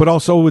 but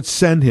also would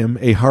send him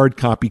a hard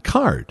copy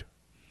card.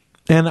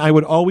 And I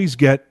would always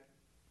get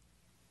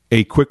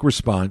a quick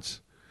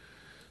response.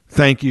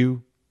 Thank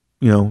you,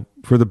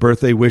 for the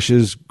birthday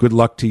wishes. Good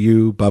luck to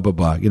you, blah, blah,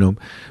 blah.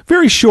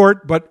 Very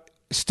short, but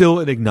still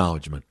an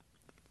acknowledgement.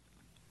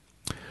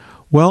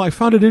 Well, I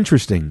found it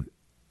interesting.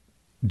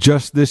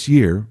 Just this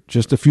year,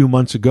 just a few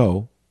months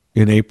ago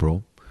in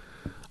April,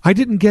 I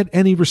didn't get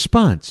any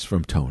response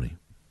from Tony.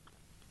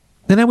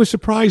 And I was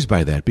surprised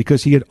by that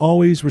because he had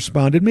always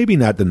responded, maybe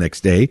not the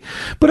next day,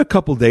 but a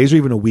couple days or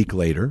even a week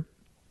later.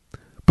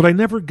 But I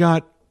never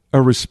got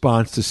a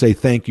response to say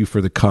thank you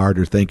for the card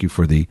or thank you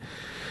for the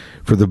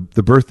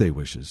birthday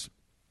wishes.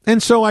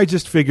 And so I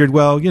just figured,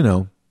 well,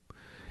 and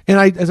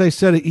as I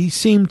said, he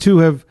seemed to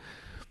have,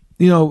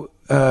 he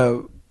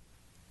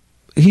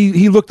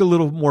looked a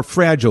little more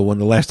fragile when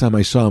the last time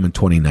I saw him in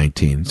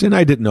 2019. And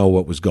I didn't know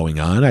what was going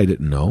on. I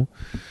didn't know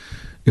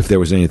if there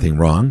was anything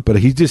wrong. But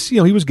he just, he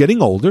was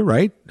getting older,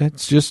 right?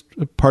 That's just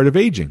a part of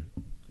aging.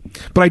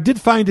 But I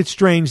did find it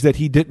strange that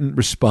he didn't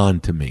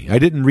respond to me. I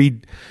didn't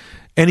read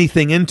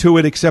anything into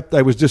it except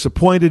I was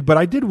disappointed, but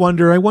I did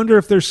wonder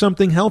if there's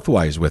something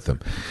health-wise with him.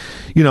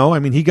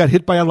 He got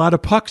hit by a lot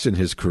of pucks in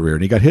his career,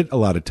 and he got hit a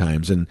lot of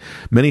times, and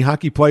many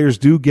hockey players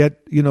do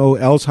get,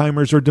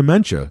 Alzheimer's or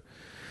dementia,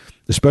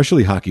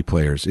 especially hockey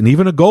players, and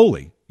even a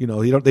goalie.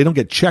 They don't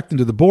get checked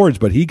into the boards,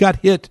 but he got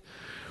hit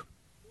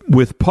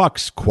with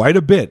pucks quite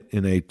a bit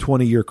in a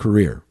 20-year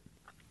career,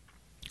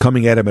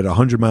 coming at him at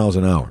 100 miles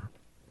an hour.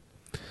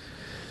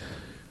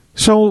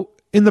 So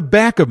in the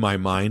back of my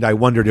mind, I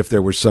wondered if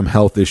there were some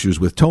health issues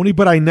with Tony,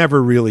 but I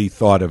never really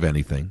thought of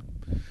anything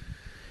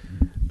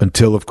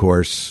until, of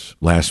course,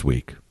 last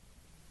week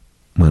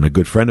when a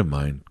good friend of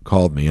mine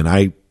called me, and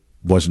I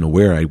wasn't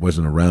aware. I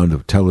wasn't around a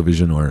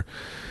television or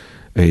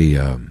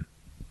a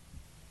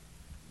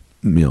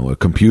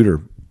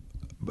computer,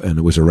 and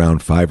it was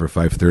around 5 or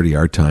 5:30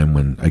 our time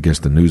when I guess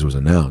the news was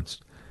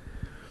announced.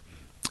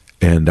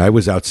 And I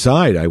was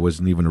outside. I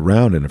wasn't even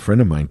around, and a friend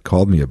of mine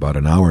called me about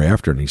an hour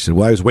after, and he said,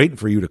 well, I was waiting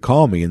for you to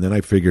call me, and then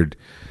I figured,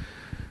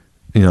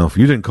 if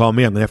you didn't call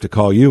me, I'm going to have to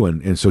call you.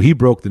 And so he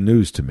broke the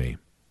news to me.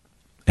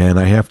 And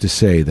I have to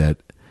say that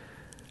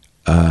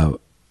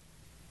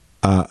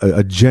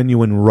a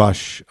genuine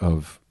rush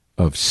of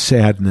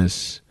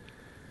sadness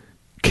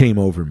came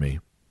over me.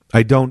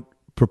 I don't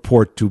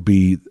purport to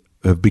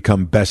have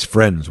become best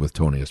friends with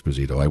Tony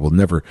Esposito. I will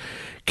never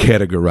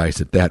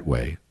categorize it that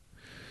way.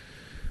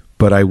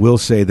 But I will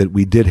say that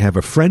we did have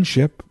a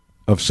friendship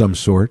of some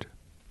sort,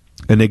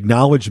 an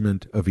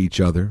acknowledgement of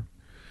each other,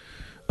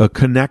 a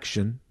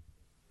connection,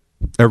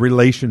 a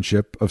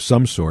relationship of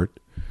some sort.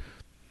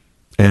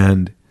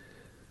 And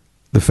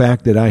the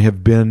fact that I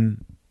have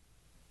been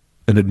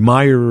an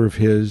admirer of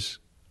his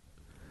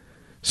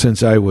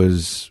since I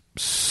was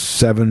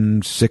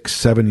 7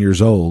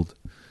 years old,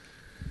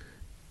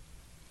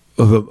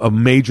 of a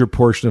major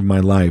portion of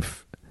my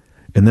life,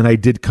 and then I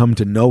did come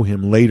to know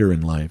him later in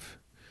life,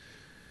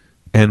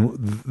 and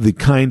the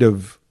kind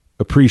of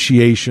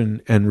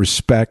appreciation and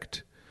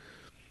respect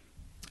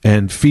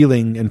and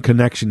feeling and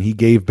connection he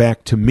gave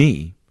back to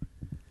me,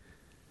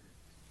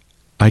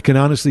 I can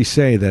honestly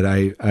say that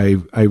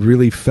I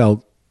really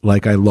felt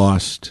like I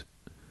lost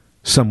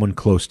someone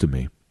close to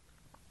me.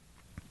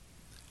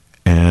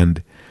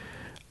 And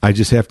I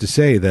just have to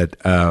say that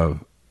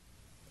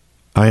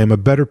I am a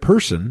better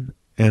person,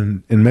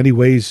 and in many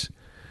ways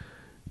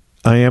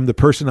I am the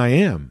person I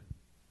am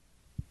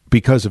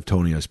because of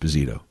Tony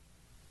Esposito.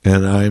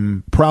 And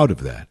I'm proud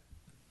of that.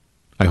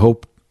 I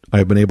hope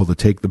I've been able to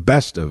take the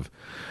best of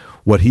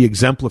what he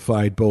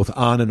exemplified both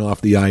on and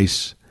off the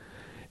ice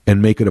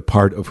and make it a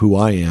part of who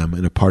I am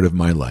and a part of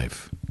my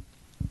life.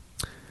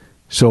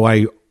 So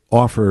I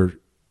offer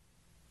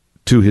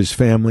to his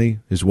family,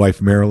 his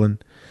wife Marilyn,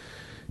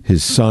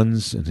 his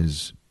sons and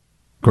his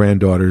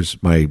granddaughters,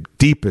 my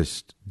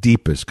deepest,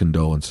 deepest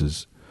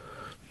condolences.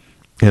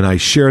 And I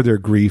share their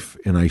grief,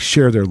 and I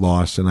share their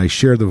loss, and I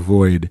share the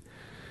void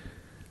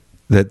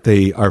that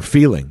they are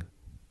feeling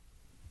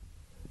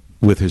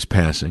with his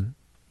passing.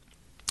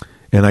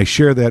 And I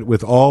share that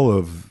with all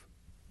of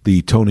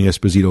the Tony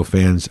Esposito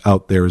fans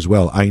out there as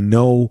well. I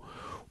know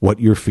what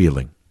you're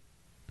feeling.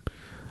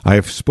 I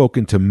have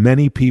spoken to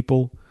many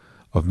people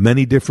of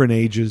many different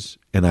ages,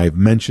 and I've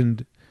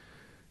mentioned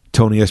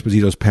Tony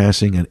Esposito's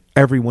passing, and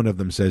every one of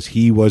them says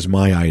he was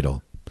my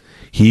idol.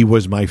 He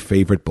was my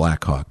favorite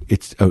Blackhawk.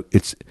 It's a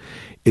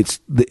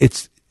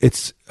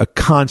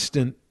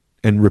constant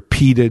and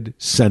repeated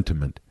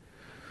sentiment.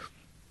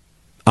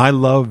 I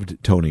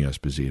loved Tony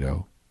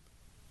Esposito,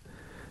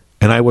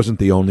 and I wasn't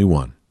the only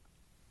one.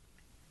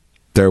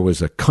 There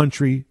was a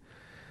country,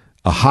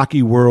 a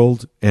hockey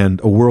world, and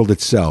a world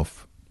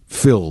itself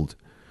filled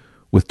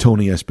with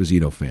Tony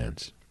Esposito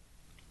fans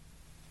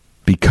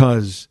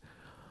because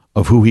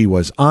of who he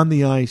was on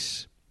the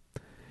ice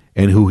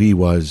and who he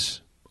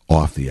was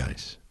off the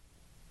ice.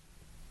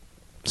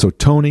 So,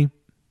 Tony,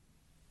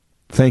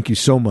 thank you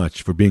so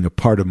much for being a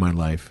part of my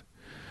life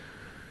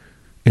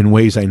in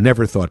ways I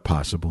never thought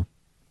possible.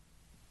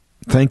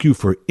 Thank you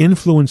for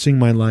influencing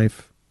my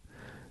life.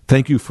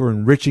 Thank you for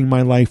enriching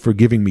my life, for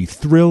giving me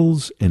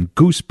thrills and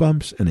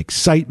goosebumps and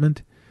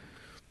excitement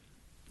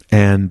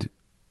and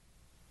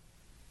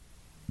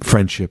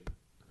friendship.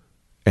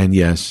 And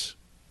yes,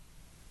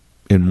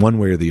 in one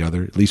way or the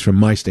other, at least from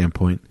my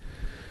standpoint,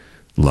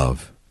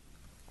 love.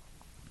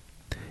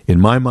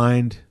 In my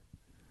mind,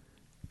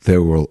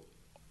 there will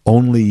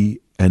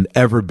only and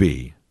ever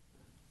be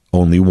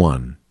only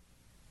one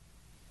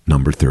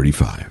number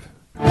 35.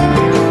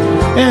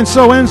 And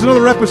so ends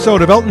another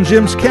episode of Elton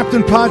Jim's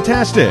Captain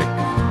Podtastic.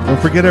 Don't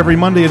forget, every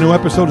Monday a new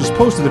episode is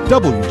posted at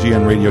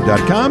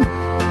WGNradio.com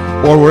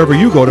or wherever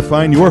you go to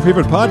find your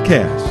favorite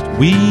podcast.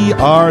 We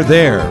are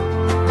there.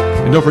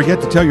 And don't forget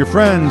to tell your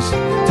friends,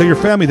 tell your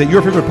family that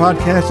your favorite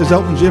podcast is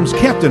Elton Jim's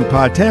Captain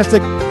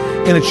Podtastic,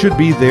 and it should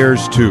be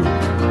theirs too.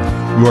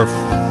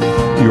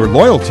 Your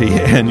loyalty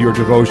and your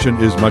devotion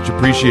is much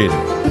appreciated.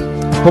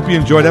 Hope you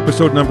enjoyed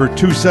episode number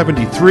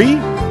 273.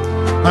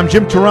 I'm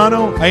Jim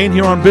Turano. I ain't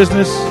here on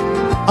business.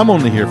 I'm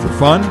only here for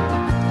fun.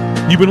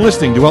 You've been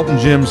listening to Elton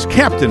Jim's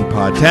Captain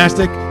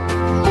Podtastic,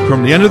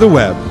 from the end of the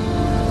web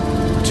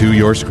to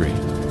your screen.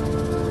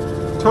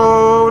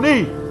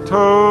 Tony,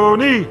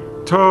 Tony,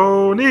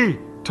 Tony,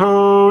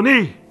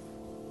 Tony.